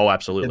why they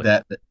absolutely did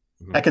that. But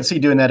I could see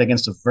doing that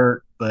against a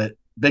vert, but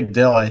Big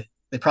Dill,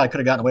 they probably could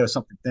have gotten away with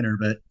something thinner.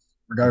 But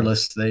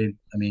regardless,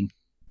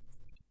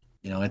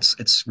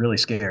 it's really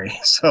scary.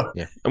 So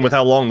yeah, and with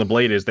how long the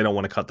blade is, they don't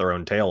want to cut their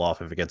own tail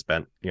off if it gets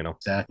bent.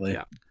 Exactly.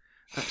 Yeah,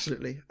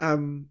 absolutely.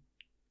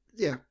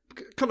 Yeah,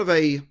 kind of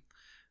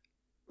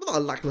not a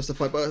lackluster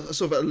fight, but a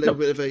sort of a little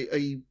bit of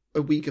a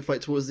weaker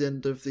fight towards the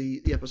end of the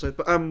episode.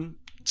 But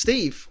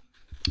Steve,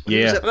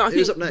 yeah,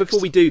 who's up next? Before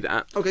we do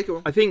that, okay, go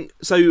on. I think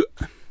so.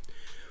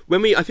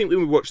 When we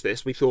watched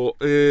this, we thought,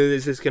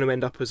 is this going to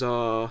end up as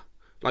our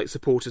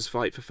supporters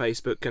fight for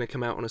Facebook going to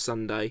come out on a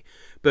Sunday?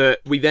 But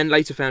we then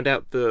later found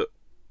out that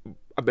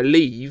I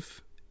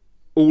believe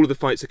all of the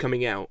fights are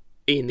coming out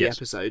in the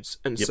episodes,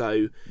 and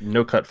so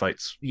no cut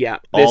fights. Yeah,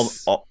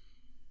 it's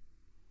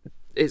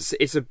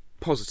a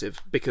positive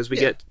because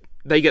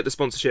they get the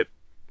sponsorship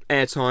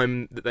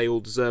airtime that they all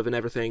deserve and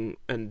everything,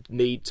 and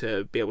need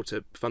to be able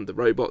to fund the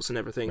robots and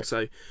everything. Right.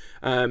 So,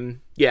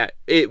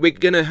 we're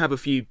gonna have a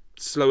few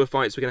slower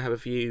fights. We're gonna have a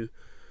few.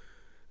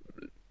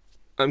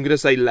 I'm gonna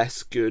say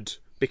less good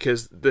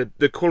because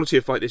the quality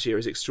of fight this year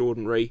is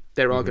extraordinary.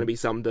 There are going to be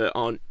some that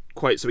aren't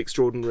quite so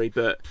extraordinary,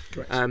 but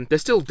they're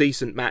still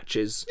decent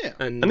matches. Yeah.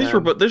 And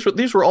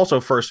these were also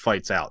first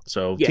fights out,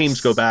 so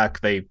teams go back,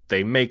 they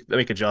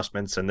make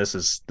adjustments, and this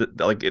is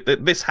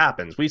this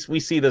happens. We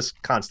see this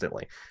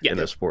constantly in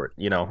the sport,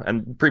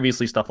 and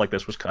previously stuff like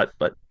this was cut,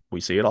 but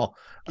we see it all,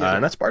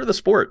 and that's part of the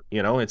sport.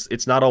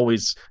 It's not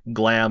always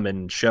glam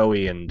and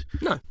showy and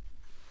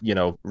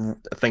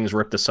things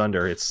ripped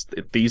asunder.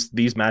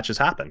 These matches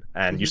happen,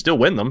 and you still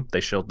win them.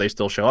 They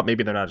still show up.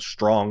 Maybe they're not as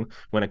strong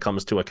when it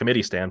comes to a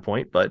committee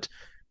standpoint, but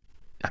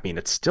I mean,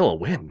 it's still a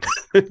win,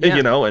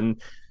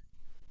 and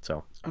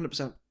so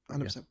 100%.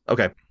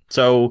 Okay,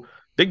 so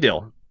Big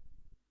Deal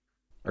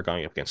are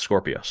going up against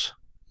Scorpios.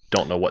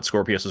 Don't know what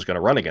Scorpios is going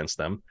to run against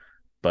them,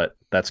 but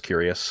that's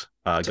curious.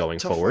 going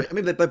Tough forward. fight. I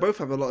mean, they both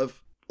have a lot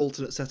of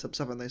alternate setups,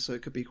 haven't they? So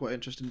it could be quite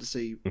interesting to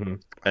see.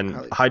 And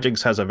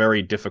Hijinks has a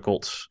very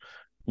difficult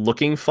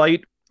looking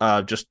fight,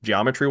 just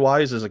geometry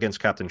wise, is against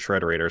Captain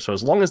Shredderator. So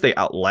as long as they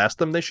outlast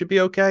them, they should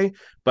be okay.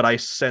 But I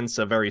sense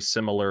a very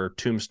similar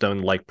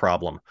Tombstone like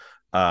problem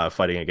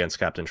fighting against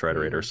Captain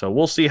Shredderator. So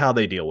we'll see how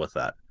they deal with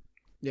that.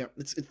 Yeah,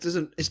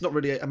 it's not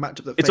really a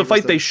matchup that it's a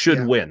fight them. They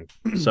should win.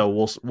 So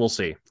we'll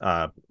see.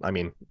 I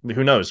mean,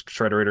 who knows?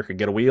 Shredderator could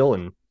get a wheel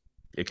and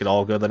it could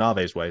all go the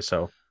Nave's way.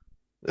 So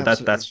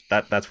that's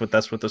what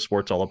the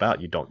sport's all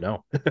about. You don't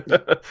know.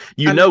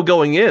 you know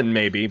going in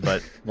maybe,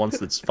 but once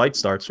this fight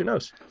starts, who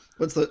knows?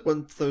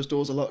 Once those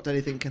doors are locked,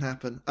 anything can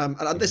happen. And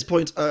at this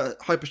point,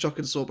 Hypershock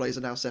and Sawblaze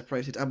are now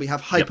separated, and we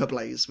have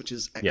Hyperblaze, which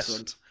is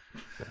excellent.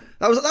 Yes.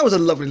 That was a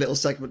lovely little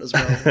segment as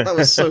well. That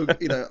was so,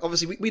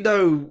 obviously we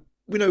know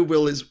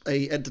Will is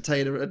a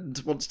entertainer and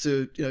wants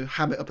to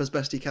ham it up as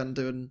best he can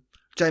do, and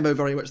JMO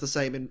very much the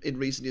same in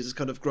recent years has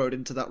kind of grown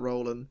into that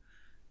role, and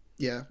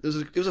yeah, it was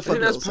a fun. I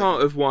think that's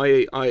part of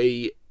why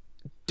I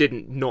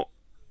didn't not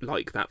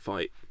like that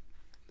fight.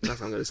 That's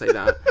how I'm going to say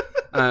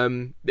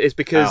that. It's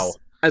because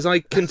as I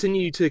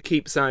continue to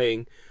keep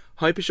saying,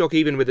 Hypershock,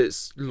 even with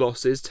its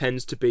losses,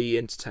 tends to be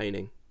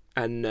entertaining,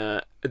 and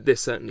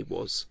this certainly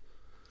was.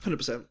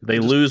 100%. They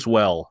lose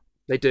well.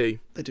 They do.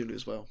 They do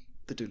lose well.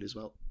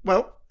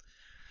 Well,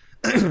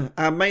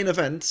 our main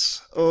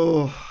event.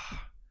 I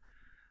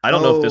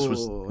don't know if this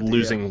was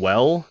losing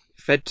well.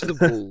 Fed to the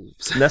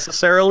wolves.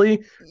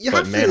 necessarily.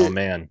 But oh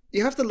man.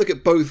 You have to look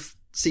at both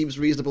seems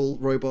reasonable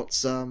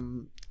robots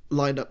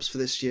lineups for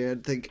this year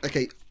and think,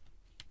 okay,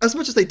 as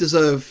much as they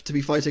deserve to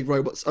be fighting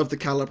robots of the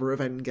caliber of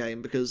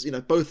Endgame, because they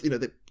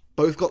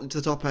both got into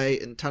the top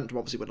 8, and Tantrum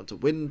obviously went on to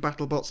win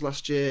BattleBots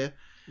last year.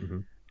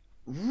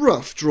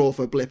 Rough draw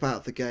for Blip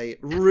out the gate.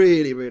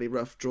 Really, really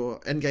rough draw.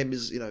 Endgame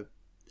is,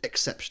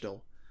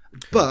 exceptional.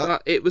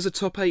 But it was a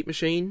top 8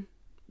 machine.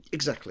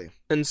 Exactly.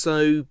 And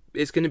so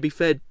it's going to be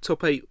fed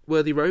top 8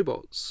 worthy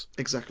robots.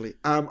 Exactly.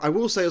 I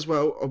will say as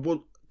well, I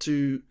want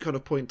to kind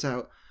of point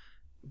out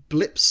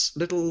Blip's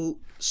little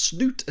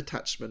snoot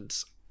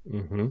attachment.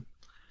 A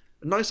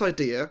nice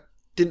idea.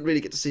 Didn't really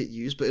get to see it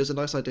used, but it was a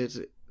nice idea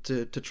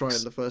to try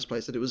in the first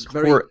place. And it was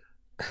very...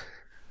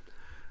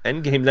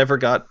 Endgame never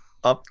got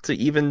up to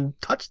even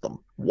touch them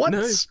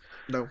once.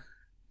 No.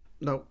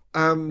 No.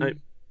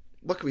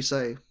 What can we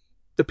say?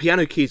 The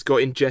piano keys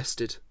got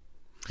ingested.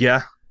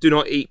 Yeah. Do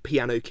not eat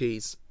piano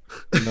keys.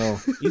 No.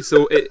 You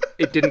saw it.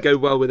 It didn't go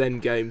well with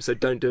Endgame, so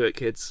don't do it,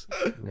 kids.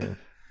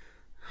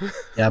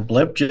 Yeah,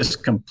 Blip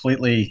just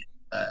completely...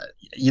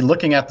 you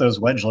looking at those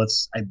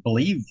wedgelets, I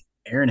believe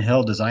Aaron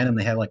Hill designed them.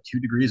 They have like 2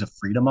 degrees of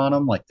freedom on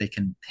them. Like they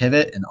can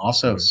pivot and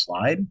also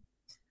slide.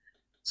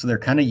 So they're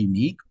kind of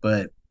unique,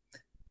 but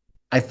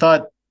I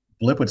thought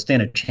Blip would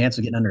stand a chance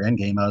of getting under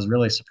Endgame. I was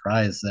really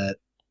surprised that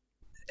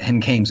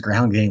Endgame's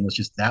ground game was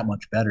just that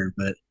much better,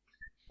 but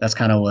that's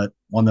kind of what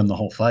won them the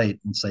whole fight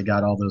once they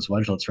got all those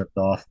wedgelets ripped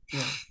off.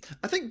 Yeah.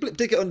 I think Blip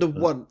did get under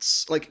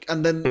once,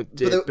 and then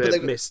but they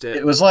missed it.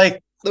 It was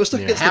like they were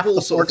stuck against half the wall.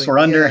 The forks were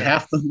under,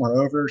 half them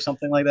were over,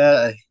 something like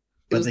that.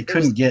 But they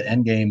couldn't get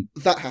Endgame.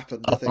 That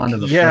happened. Up onto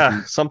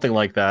the something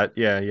like that.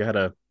 Yeah, you had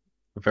a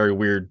very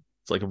weird.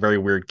 It's like a very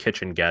weird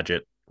kitchen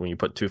gadget when you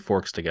put 2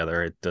 forks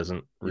together. It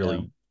doesn't really.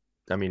 Yeah.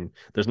 I mean,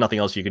 there's nothing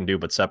else you can do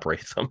but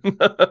separate them.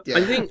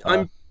 I think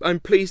I'm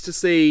pleased to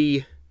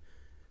see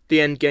the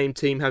Endgame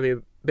team having a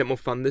bit more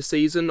fun this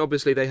season.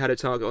 Obviously, they had a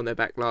target on their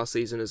back last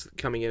season as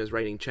coming in as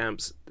reigning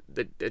champs.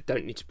 They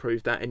don't need to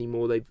prove that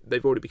anymore.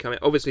 They've already become it.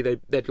 Obviously,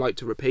 they'd like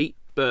to repeat,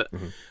 but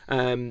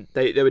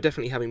they were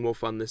definitely having more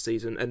fun this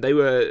season, and they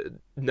were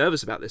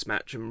nervous about this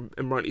match, and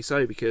rightly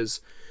so,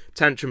 because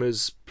Tantrum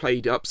has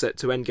played upset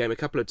to Endgame a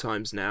couple of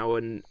times now,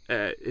 and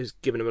has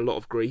given them a lot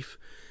of grief.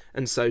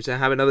 And so to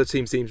have another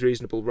team seems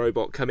reasonable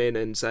robot come in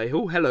and say,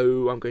 "Oh,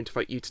 hello, I'm going to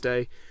fight you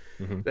today,"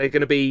 they're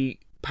going to be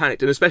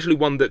panicked, and especially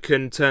one that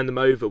can turn them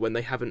over when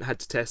they haven't had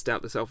to test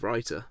out the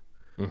self-writer.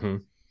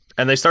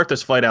 And they start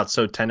this fight out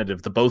so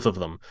tentative, the both of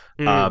them,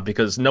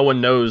 because no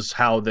one knows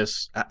how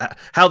this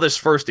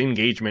first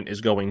engagement is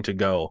going to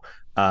go.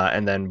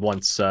 And then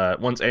once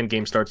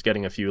Endgame starts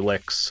getting a few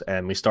licks,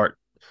 and we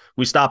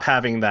stop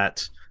having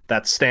that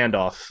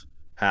standoff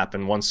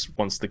happen. Once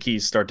the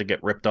keys start to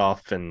get ripped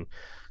off, and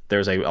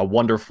there's a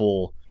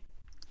wonderful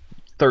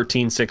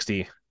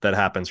 1360 that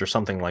happens or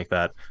something like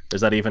that.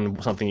 Is that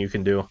even something you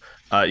can do?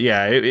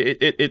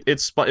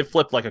 It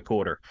flipped like a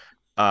quarter.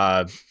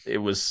 It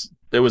was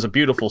a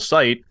beautiful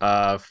sight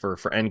for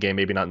Endgame,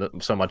 maybe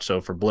not so much so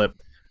for Blip.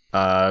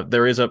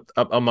 There is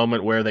a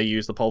moment where they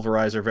use the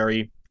pulverizer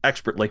very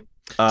expertly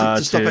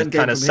to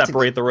kind of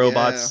separate the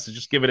robots, to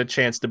just give it a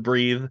chance to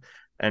breathe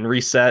and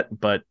reset.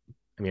 But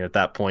I mean, at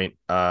that point,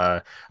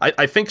 I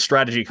think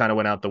strategy kind of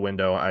went out the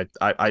window.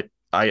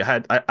 I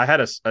had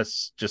a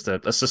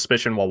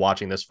suspicion while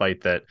watching this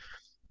fight that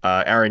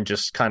Aaron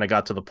just kind of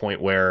got to the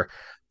point where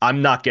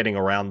I'm not getting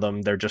around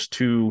them. They're just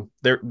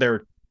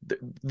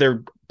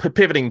they're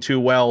pivoting too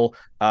well.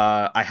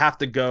 I have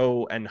to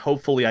go, and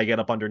hopefully I get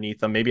up underneath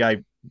them. Maybe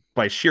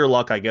by sheer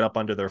luck I get up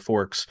under their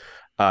forks.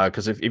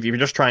 Because if you're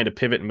just trying to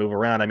pivot and move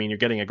around, I mean, you're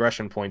getting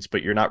aggression points,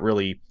 but you're not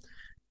really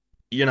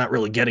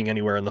getting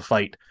anywhere in the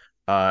fight.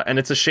 And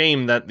it's a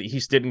shame that he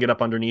didn't get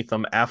up underneath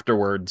them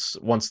afterwards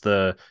once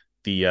the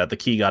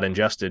key got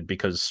ingested,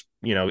 because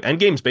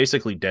Endgame's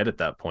basically dead at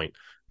that point,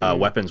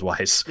 weapons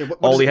wise. Yeah,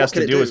 all he has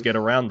can to it do is get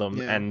around them,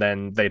 Yeah. and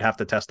then they'd have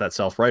to test that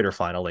self-righter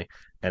finally,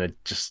 and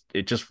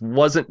it just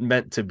wasn't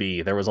meant to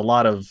be. There was a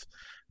lot of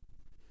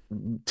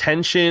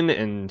tension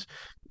and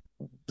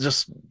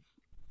just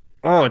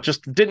it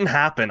just didn't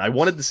happen. I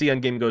wanted to see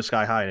Endgame go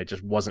sky high, and it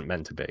just wasn't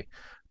meant to be.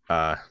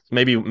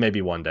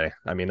 Maybe one day.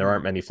 I mean, there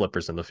aren't many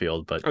flippers in the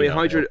field, but I mean,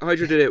 Hydra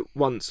did it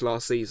once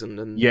last season,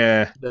 and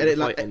yeah, and it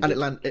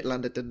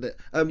landed, didn't it?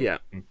 Yeah.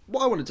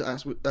 What I wanted to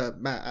ask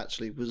Matt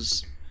actually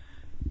was,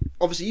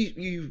 obviously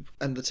you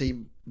and the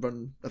team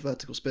run a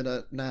vertical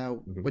spinner now.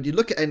 Mm-hmm. When you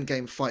look at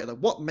Endgame Fighter,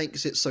 what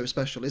makes it so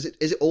special? Is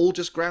it all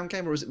just ground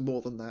game, or is it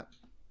more than that?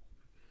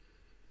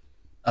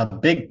 A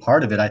big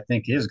part of it, I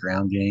think, is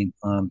ground game.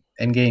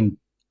 Endgame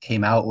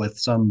came out with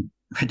some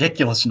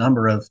ridiculous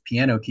number of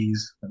piano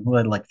keys. We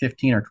had like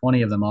 15 or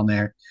 20 of them on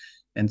there,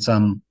 and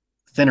some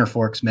thinner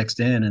forks mixed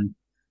in.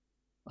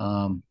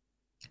 And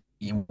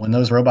when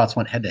those robots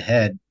went head to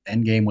head,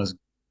 Endgame was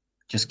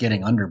just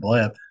getting under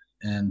Blip,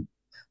 and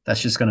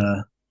that's just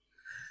gonna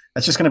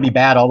be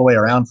bad all the way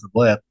around for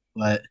Blip.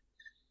 But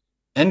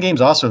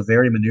Endgame's also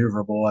very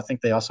maneuverable. I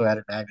think they also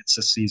added magnets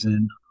this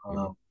season.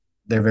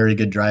 They're very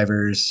good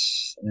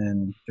drivers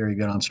and very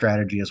good on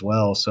strategy as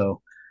well.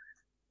 So,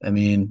 I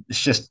mean,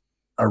 it's just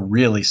a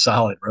really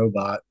solid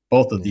robot.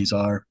 Both of these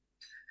are.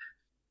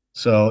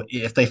 So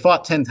if they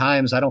fought 10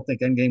 times, I don't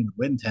think Endgame would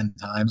win 10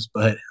 times,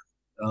 but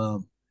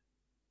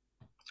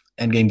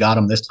Endgame got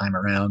them this time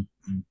around.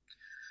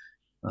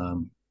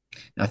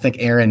 I think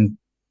Aaron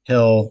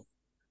Hill,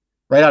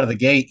 right out of the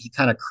gate, he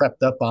kind of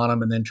crept up on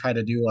him and then tried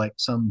to do like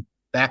some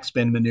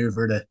backspin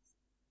maneuver to,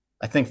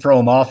 I think, throw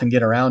him off and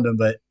get around him.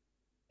 But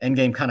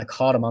Endgame kind of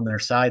caught him on their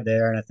side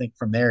there, and I think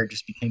from there it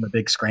just became a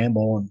big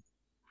scramble, and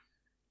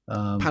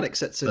panic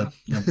sets in.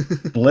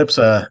 Blip's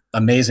a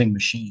amazing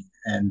machine,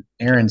 and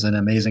Aaron's an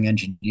amazing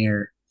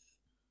engineer,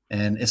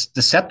 and it's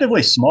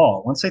deceptively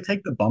small. Once they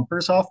take the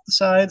bumpers off the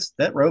sides,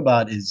 that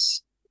robot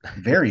is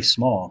very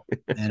small,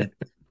 and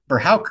for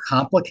how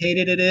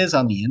complicated it is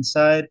on the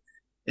inside,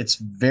 it's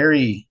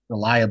very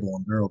reliable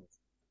and durable.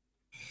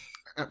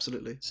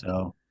 Absolutely.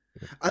 So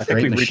I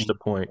think we've reached a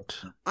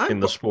point in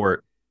the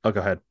sport. Oh, go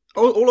ahead.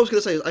 All I was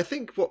going to say is, I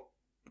think what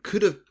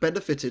could have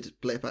benefited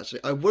Blip,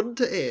 actually, I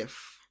wonder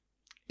if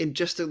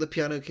ingesting the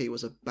piano key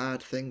was a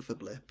bad thing for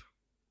Blip.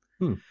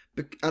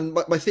 And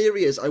my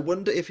theory is, I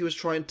wonder if he was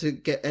trying to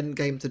get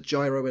Endgame to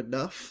gyro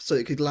enough so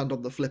it could land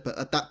on the flipper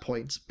at that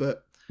point,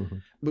 but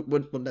we're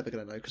never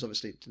going to know, because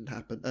obviously it didn't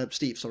happen.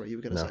 Steve, sorry, you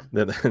were going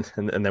to say.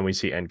 And then we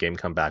see Endgame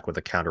come back with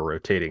a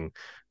counter-rotating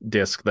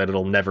disc that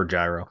it'll never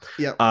gyro.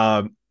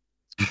 Yeah.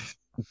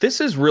 This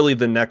is really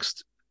the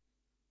next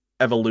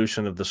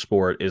evolution of the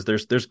sport. Is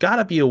there's got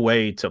to be a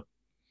way to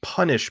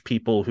punish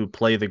people who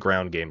play the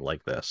ground game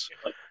like this,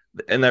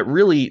 and that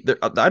really,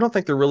 I don't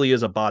think there really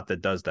is a bot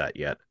that does that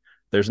yet.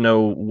 There's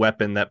no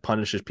weapon that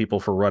punishes people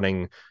for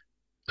running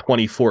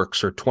 20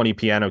 forks or 20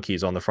 piano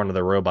keys on the front of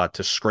the robot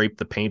to scrape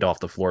the paint off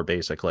the floor,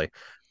 basically.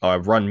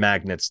 Run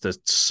magnets to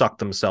suck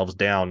themselves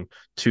down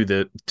to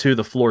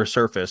the floor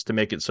surface to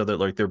make it so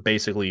that like they're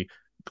basically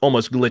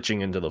almost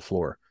glitching into the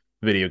floor,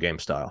 video game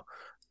style.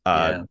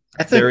 I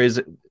think there is,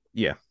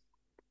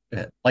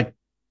 like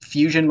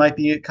Fusion might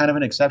be kind of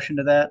an exception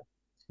to that.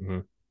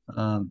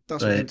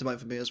 That's what came to mind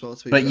for me as well.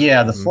 But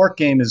yeah, the fork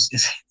game is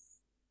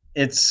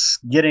it's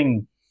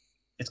getting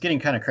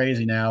kind of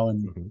crazy now,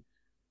 and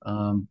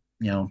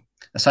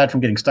aside from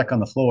getting stuck on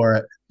the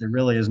floor, there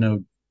really is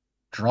no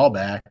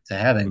drawback to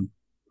having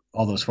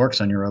all those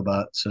forks on your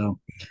robot. So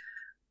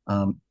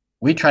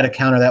we try to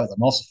counter that with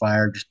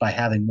emulsifier just by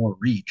having more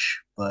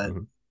reach, but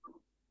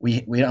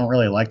we don't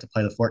really like to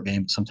play the fork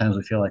game. Sometimes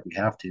we feel like we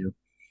have to.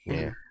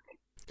 Yeah.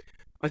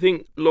 I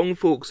think long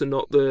forks are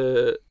not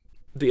the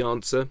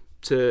answer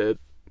to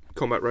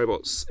combat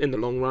robots in the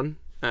long run.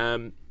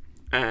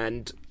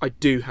 And I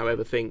do,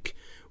 however, think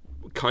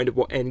kind of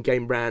what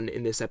Endgame ran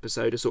in this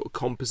episode, a sort of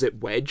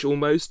composite wedge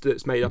almost,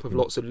 that's made up of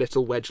lots of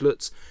little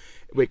wedgelets.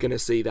 We're going to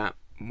see that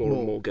more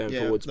and more going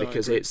forwards,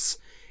 because it's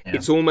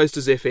almost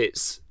as if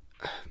it's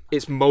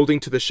moulding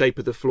to the shape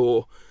of the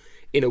floor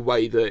in a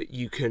way that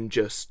you can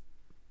just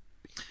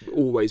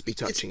always be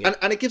touching it.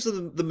 And it gives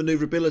them the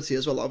maneuverability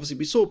as well. Obviously,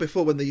 we saw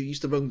before when they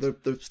used to run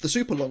the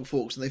super long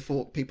forks and they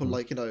fought people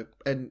like, they are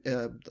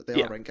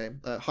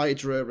Endgame,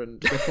 Hydra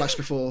and Flash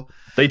before.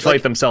 They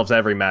fight themselves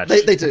every match.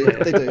 They do.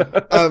 They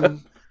do.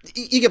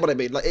 You get what I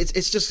mean. Like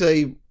it's just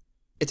a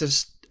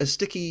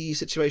sticky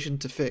situation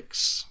to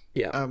fix.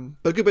 Yeah.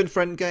 But a good win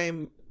friend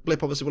game.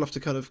 Blip obviously will have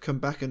to kind of come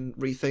back and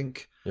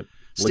rethink. Yep.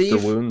 Steve,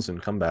 lick their wounds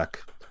and come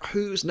back.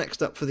 Who's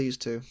next up for these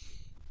two?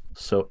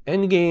 So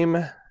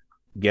Endgame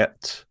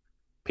get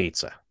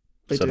pizza.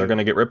 They're going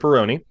to get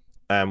Ripperoni,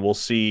 and we'll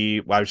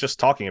see. I was just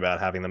talking about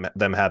having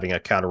them having a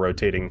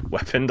counter-rotating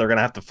weapon. They're going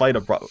to have to fight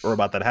a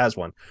robot that has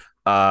one.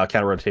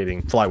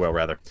 counter-rotating flywheel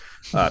rather.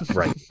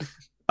 Right.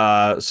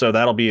 So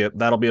that'll be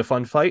a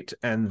fun fight,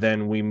 and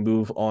then we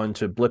move on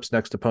to Blip's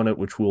next opponent,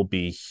 which will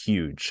be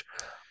huge.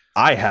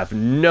 I have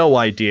no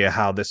idea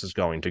how this is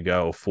going to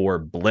go for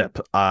Blip.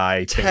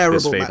 I think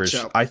this favors.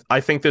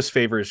 I think this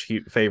favors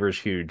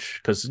huge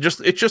because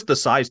it's just the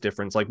size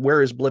difference. Like,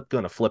 where is Blip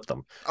going to flip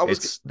them?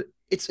 It's very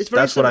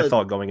that's similar. what I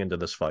thought going into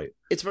this fight.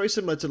 It's very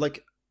similar to,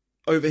 like,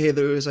 over here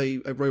there is a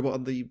robot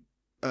on the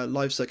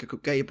live circuit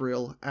called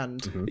Gabriel,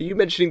 and Are you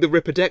mentioning the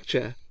Ripper deck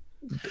chair?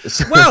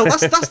 Well,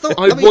 that's the.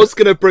 I was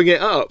going to bring it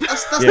up.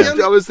 That's the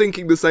only, I was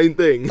thinking the same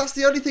thing. That's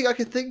the only thing I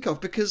can think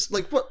of, because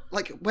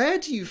where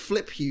do you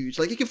flip huge?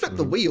 Like, you can flip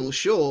the wheel,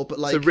 sure, but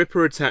like, so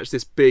Ripper attached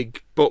this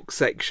big box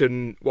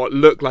section, what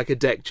looked like a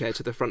deck chair,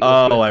 to the front.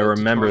 Oh, of the I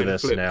remember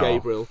this now.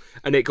 Gabriel,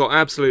 and it got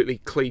absolutely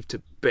cleaved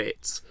to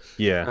bits.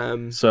 Yeah.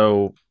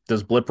 So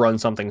does Blip run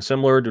something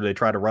similar? Do they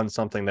try to run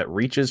something that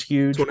reaches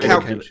huge?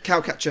 Cow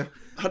catcher,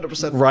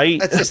 100%.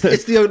 Right.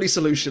 It's the only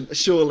solution,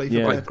 surely.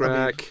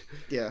 Yeah.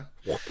 Yeah.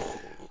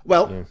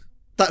 Well,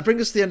 that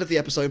brings us to the end of the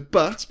episode,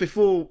 but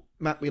before,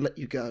 Matt, we let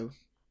you go,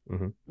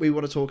 we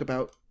want to talk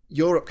about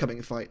your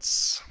upcoming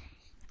fights.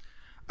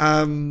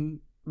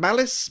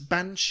 Malice,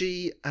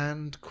 Banshee,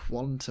 and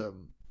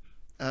Quantum.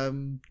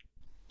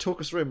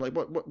 Talk us through them. Like,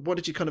 what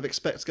did you kind of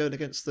expect going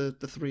against the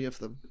three of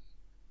them?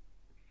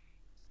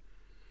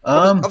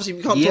 Obviously,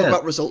 we can't talk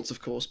about results,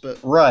 of course, but...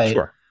 Right.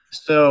 Sure.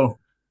 So,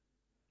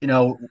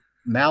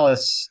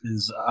 Malice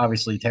is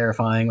obviously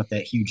terrifying with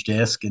that huge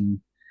disc, and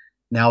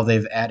now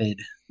they've added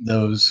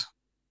those.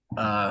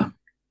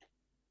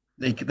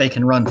 They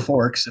can run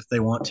forks if they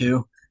want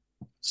to.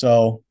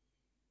 So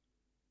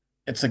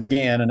it's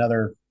again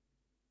another.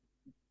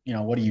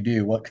 What do you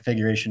do? What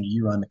configuration do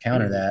you run to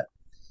counter that?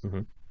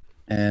 Mm-hmm.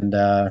 And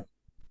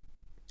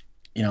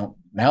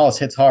Malice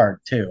hits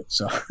hard too.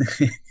 So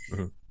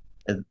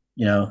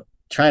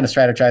trying to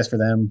strategize for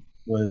them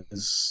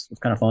was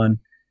kind of fun.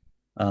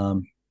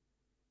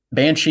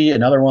 Banshee,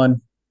 another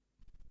one.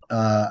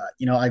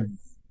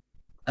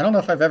 I don't know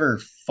if I've ever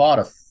fought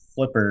a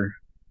flipper,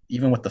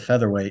 even with the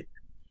featherweight.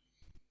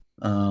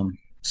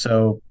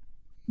 So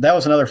that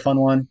was another fun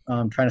one.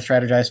 Trying to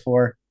strategize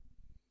for.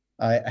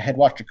 I had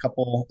watched a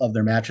couple of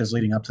their matches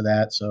leading up to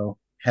that, so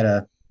had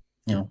a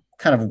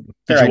kind of.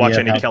 Did you watch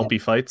any Kelpie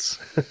fights?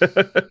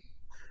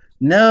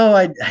 No,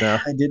 I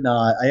did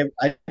not.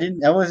 I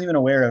didn't. I wasn't even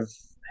aware of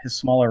his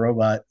smaller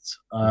robots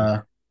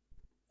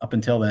up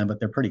until then, but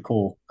they're pretty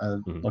cool. I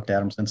looked at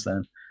them since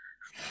then.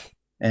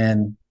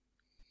 And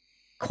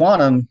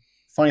Quantum,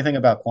 funny thing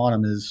about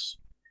Quantum is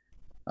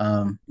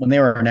when they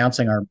were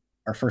announcing our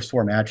first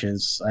four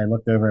matches, I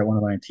looked over at one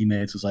of my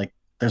teammates, was like,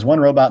 there's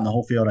one robot in the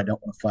whole field I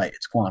don't want to fight.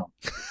 It's Quantum.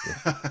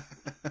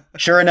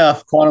 Sure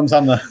enough, Quantum's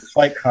on the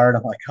fight card.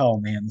 I'm like, oh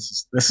man,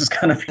 this is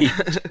gonna be. Do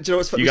you know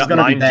what's funny? You got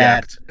mind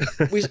jacked.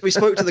 we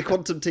spoke to the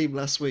Quantum team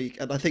last week,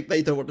 and I think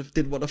they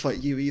didn't want to fight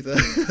you either.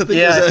 I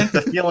think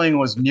the feeling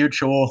was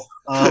mutual.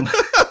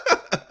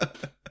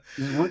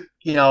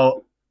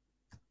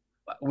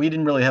 We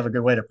didn't really have a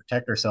good way to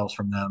protect ourselves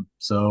from them,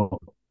 so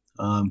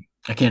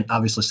I can't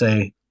obviously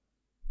say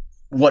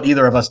what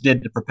either of us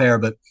did to prepare,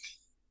 but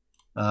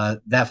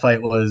that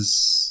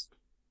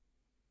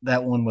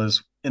one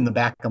was in the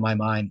back of my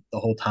mind the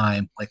whole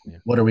time. Like,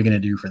 what are we going to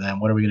do for them?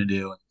 What are we going to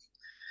do?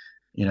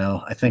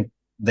 I think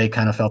they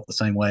kind of felt the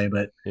same way,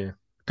 but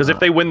because if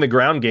they win the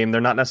ground game, they're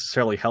not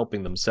necessarily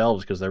helping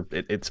themselves, because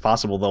it's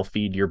possible they'll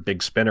feed your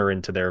big spinner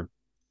into their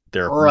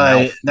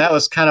right mouth. That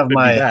was kind of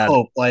my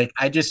hope. Like,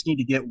 I just need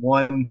to get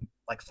one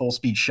like full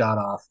speed shot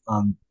off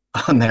on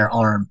their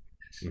arm,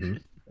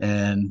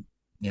 and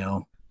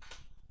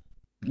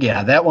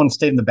that one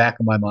stayed in the back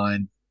of my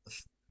mind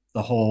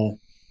the whole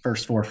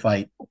first four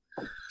fight,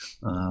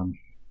 the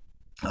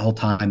whole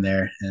time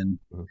there. And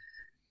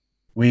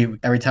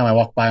every time I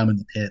walk by them in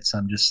the pits,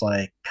 I'm just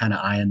like kind of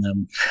eyeing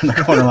them from the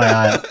corner of my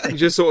eye. You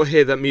just sort of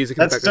hear that music.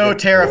 That's so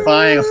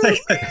terrifying.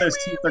 Like, those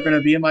teeth are going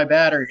to be in my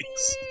batteries.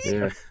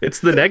 Yeah, it's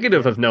the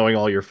negative of knowing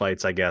all your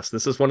fights, I guess.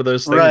 This is one of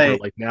those things where,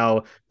 like,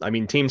 now, I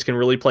mean, teams can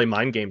really play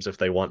mind games if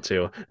they want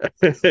to.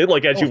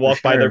 Like, as you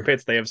walk by their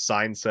pits, they have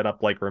signs set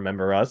up like,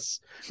 remember us,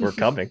 we're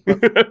coming.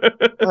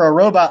 For a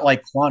robot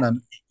like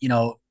Quantum,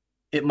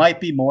 it might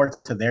be more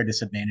to their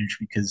disadvantage,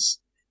 because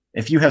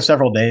if you have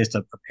several days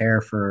to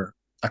prepare for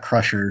a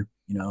crusher,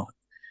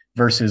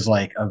 versus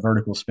like a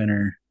vertical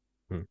spinner,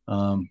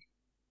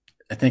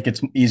 I think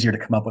it's easier to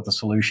come up with a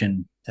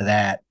solution to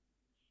that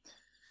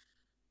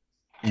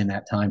in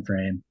that time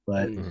frame.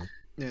 But yeah,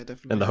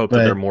 definitely. And the hope that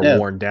they're more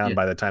worn down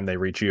by the time they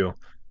reach you.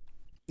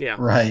 Yeah,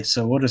 right.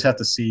 So we'll just have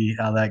to see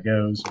how that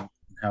goes,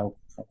 how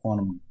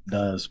Quantum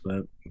does.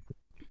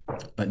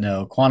 But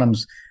no,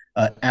 Quantum's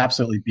an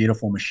absolutely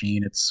beautiful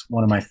machine. It's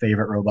one of my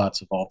favorite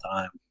robots of all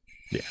time.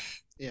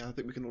 Yeah, I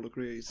think we can all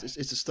agree. It's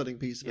a stunning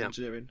piece of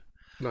engineering.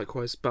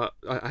 Likewise, but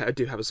I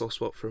do have a soft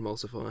spot for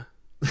Emulsifier.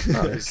 I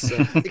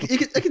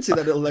can see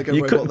that little Lego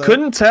you robot there.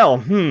 Couldn't tell.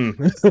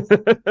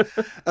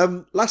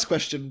 Last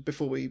question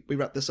before we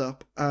wrap this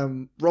up.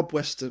 Rob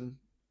Weston,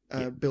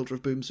 builder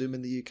of Boom Zoom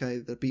in the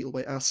UK, the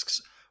Beetleweight,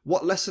 asks,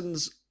 what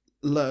lessons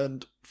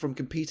learned from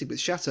competing with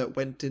Shatter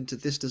went into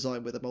this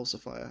design with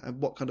Emulsifier, and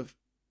what kind of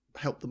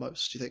helped the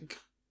most, do you think?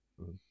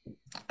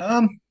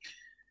 Um,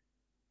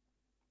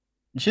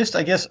 just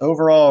I guess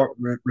overall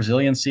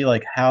resiliency,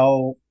 like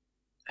how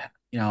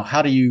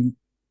do you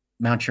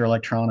mount your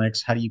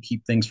electronics? How do you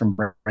keep things from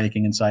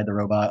breaking inside the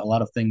robot? A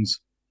lot of things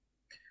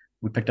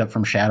we picked up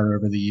from Shatter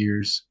over the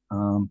years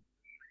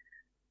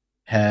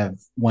have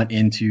went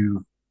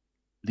into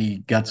the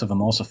guts of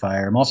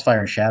Emulsifier. Emulsifier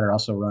and Shatter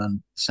also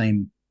run the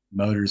same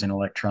motors and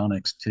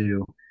electronics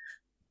too.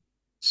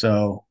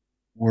 So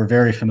we're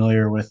very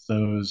familiar with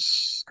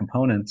those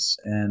components,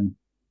 and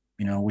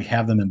we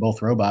have them in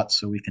both robots,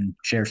 so we can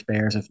share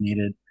spares if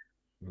needed.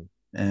 That's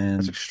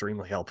And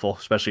extremely helpful,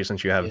 especially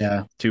since you have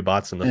yeah, two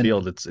bots in the and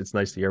field. It's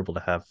nice to be able to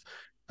have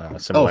oh, for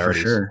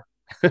similarities, sure.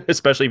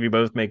 especially if you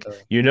both make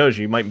you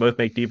might both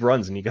make deep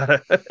runs, and you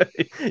gotta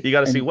you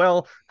gotta see And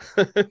well.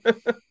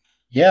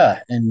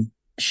 yeah, and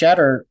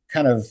Shatter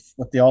kind of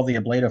with all the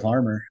ablative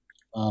armor.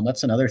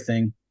 That's another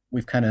thing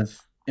we've kind of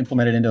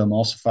implemented into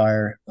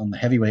Emulsifier on the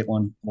heavyweight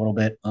one a little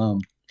bit.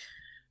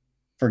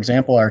 For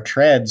example, our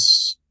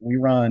treads, we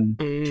run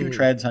two Mm,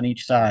 treads on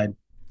each side,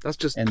 that's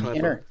just and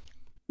clever.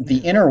 the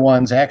inner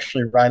ones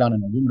actually ride on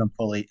an aluminum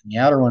pulley, and the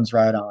outer ones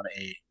ride on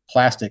a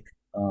plastic,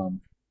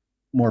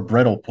 more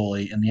brittle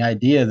pulley. And the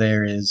idea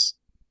there is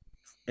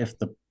if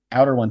the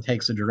outer one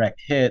takes a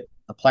direct hit,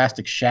 the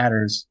plastic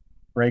shatters,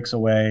 breaks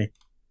away,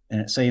 and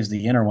it saves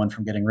the inner one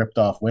from getting ripped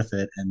off with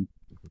it. And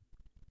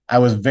I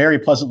was very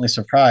pleasantly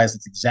surprised.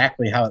 It's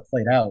exactly how it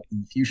played out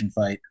in the fusion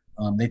fight.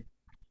 They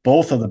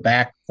both of the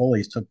back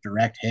pulleys took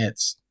direct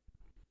hits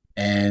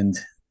and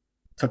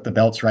took the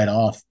belts right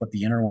off, but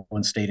the inner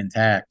one stayed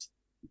intact.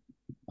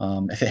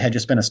 If it had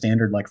just been a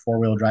standard like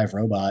 4-wheel drive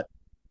robot,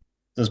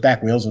 those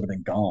back wheels would have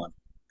been gone,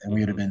 and we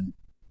would have been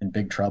in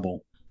big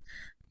trouble.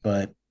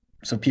 But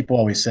so people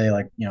always say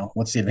like,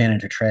 what's the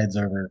advantage of treads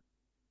over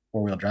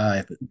 4-wheel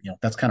drive? But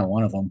that's kind of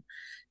one of them.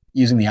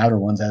 Using the outer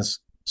ones as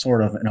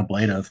sort of an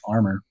ablative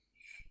armor.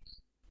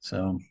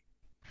 So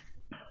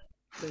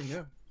There you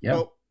go. yeah,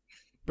 Well,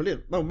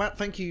 brilliant. Well, Matt,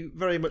 thank you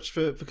very much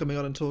for coming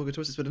on and talking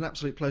to us. It's been an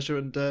absolute pleasure,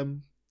 and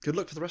good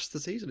luck for the rest of the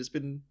season. It's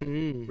been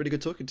really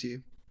good talking to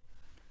you.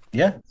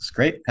 yeah, it's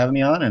great having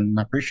me on, and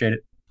I appreciate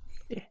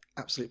it.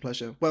 Absolute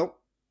pleasure. Well,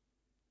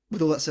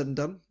 with all that said and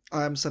done,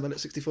 I am Sam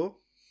 64.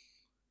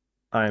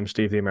 I am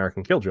Steve the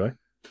American Killjoy.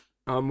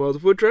 I'm World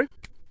of Woodrow.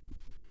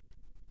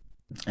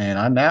 And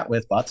I'm Matt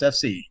with Bots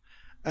FC.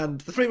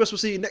 And the three of us will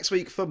see you next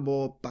week for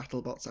more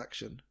BattleBots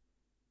action.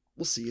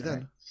 We'll see you then.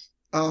 Right.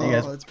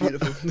 Oh, it's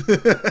beautiful.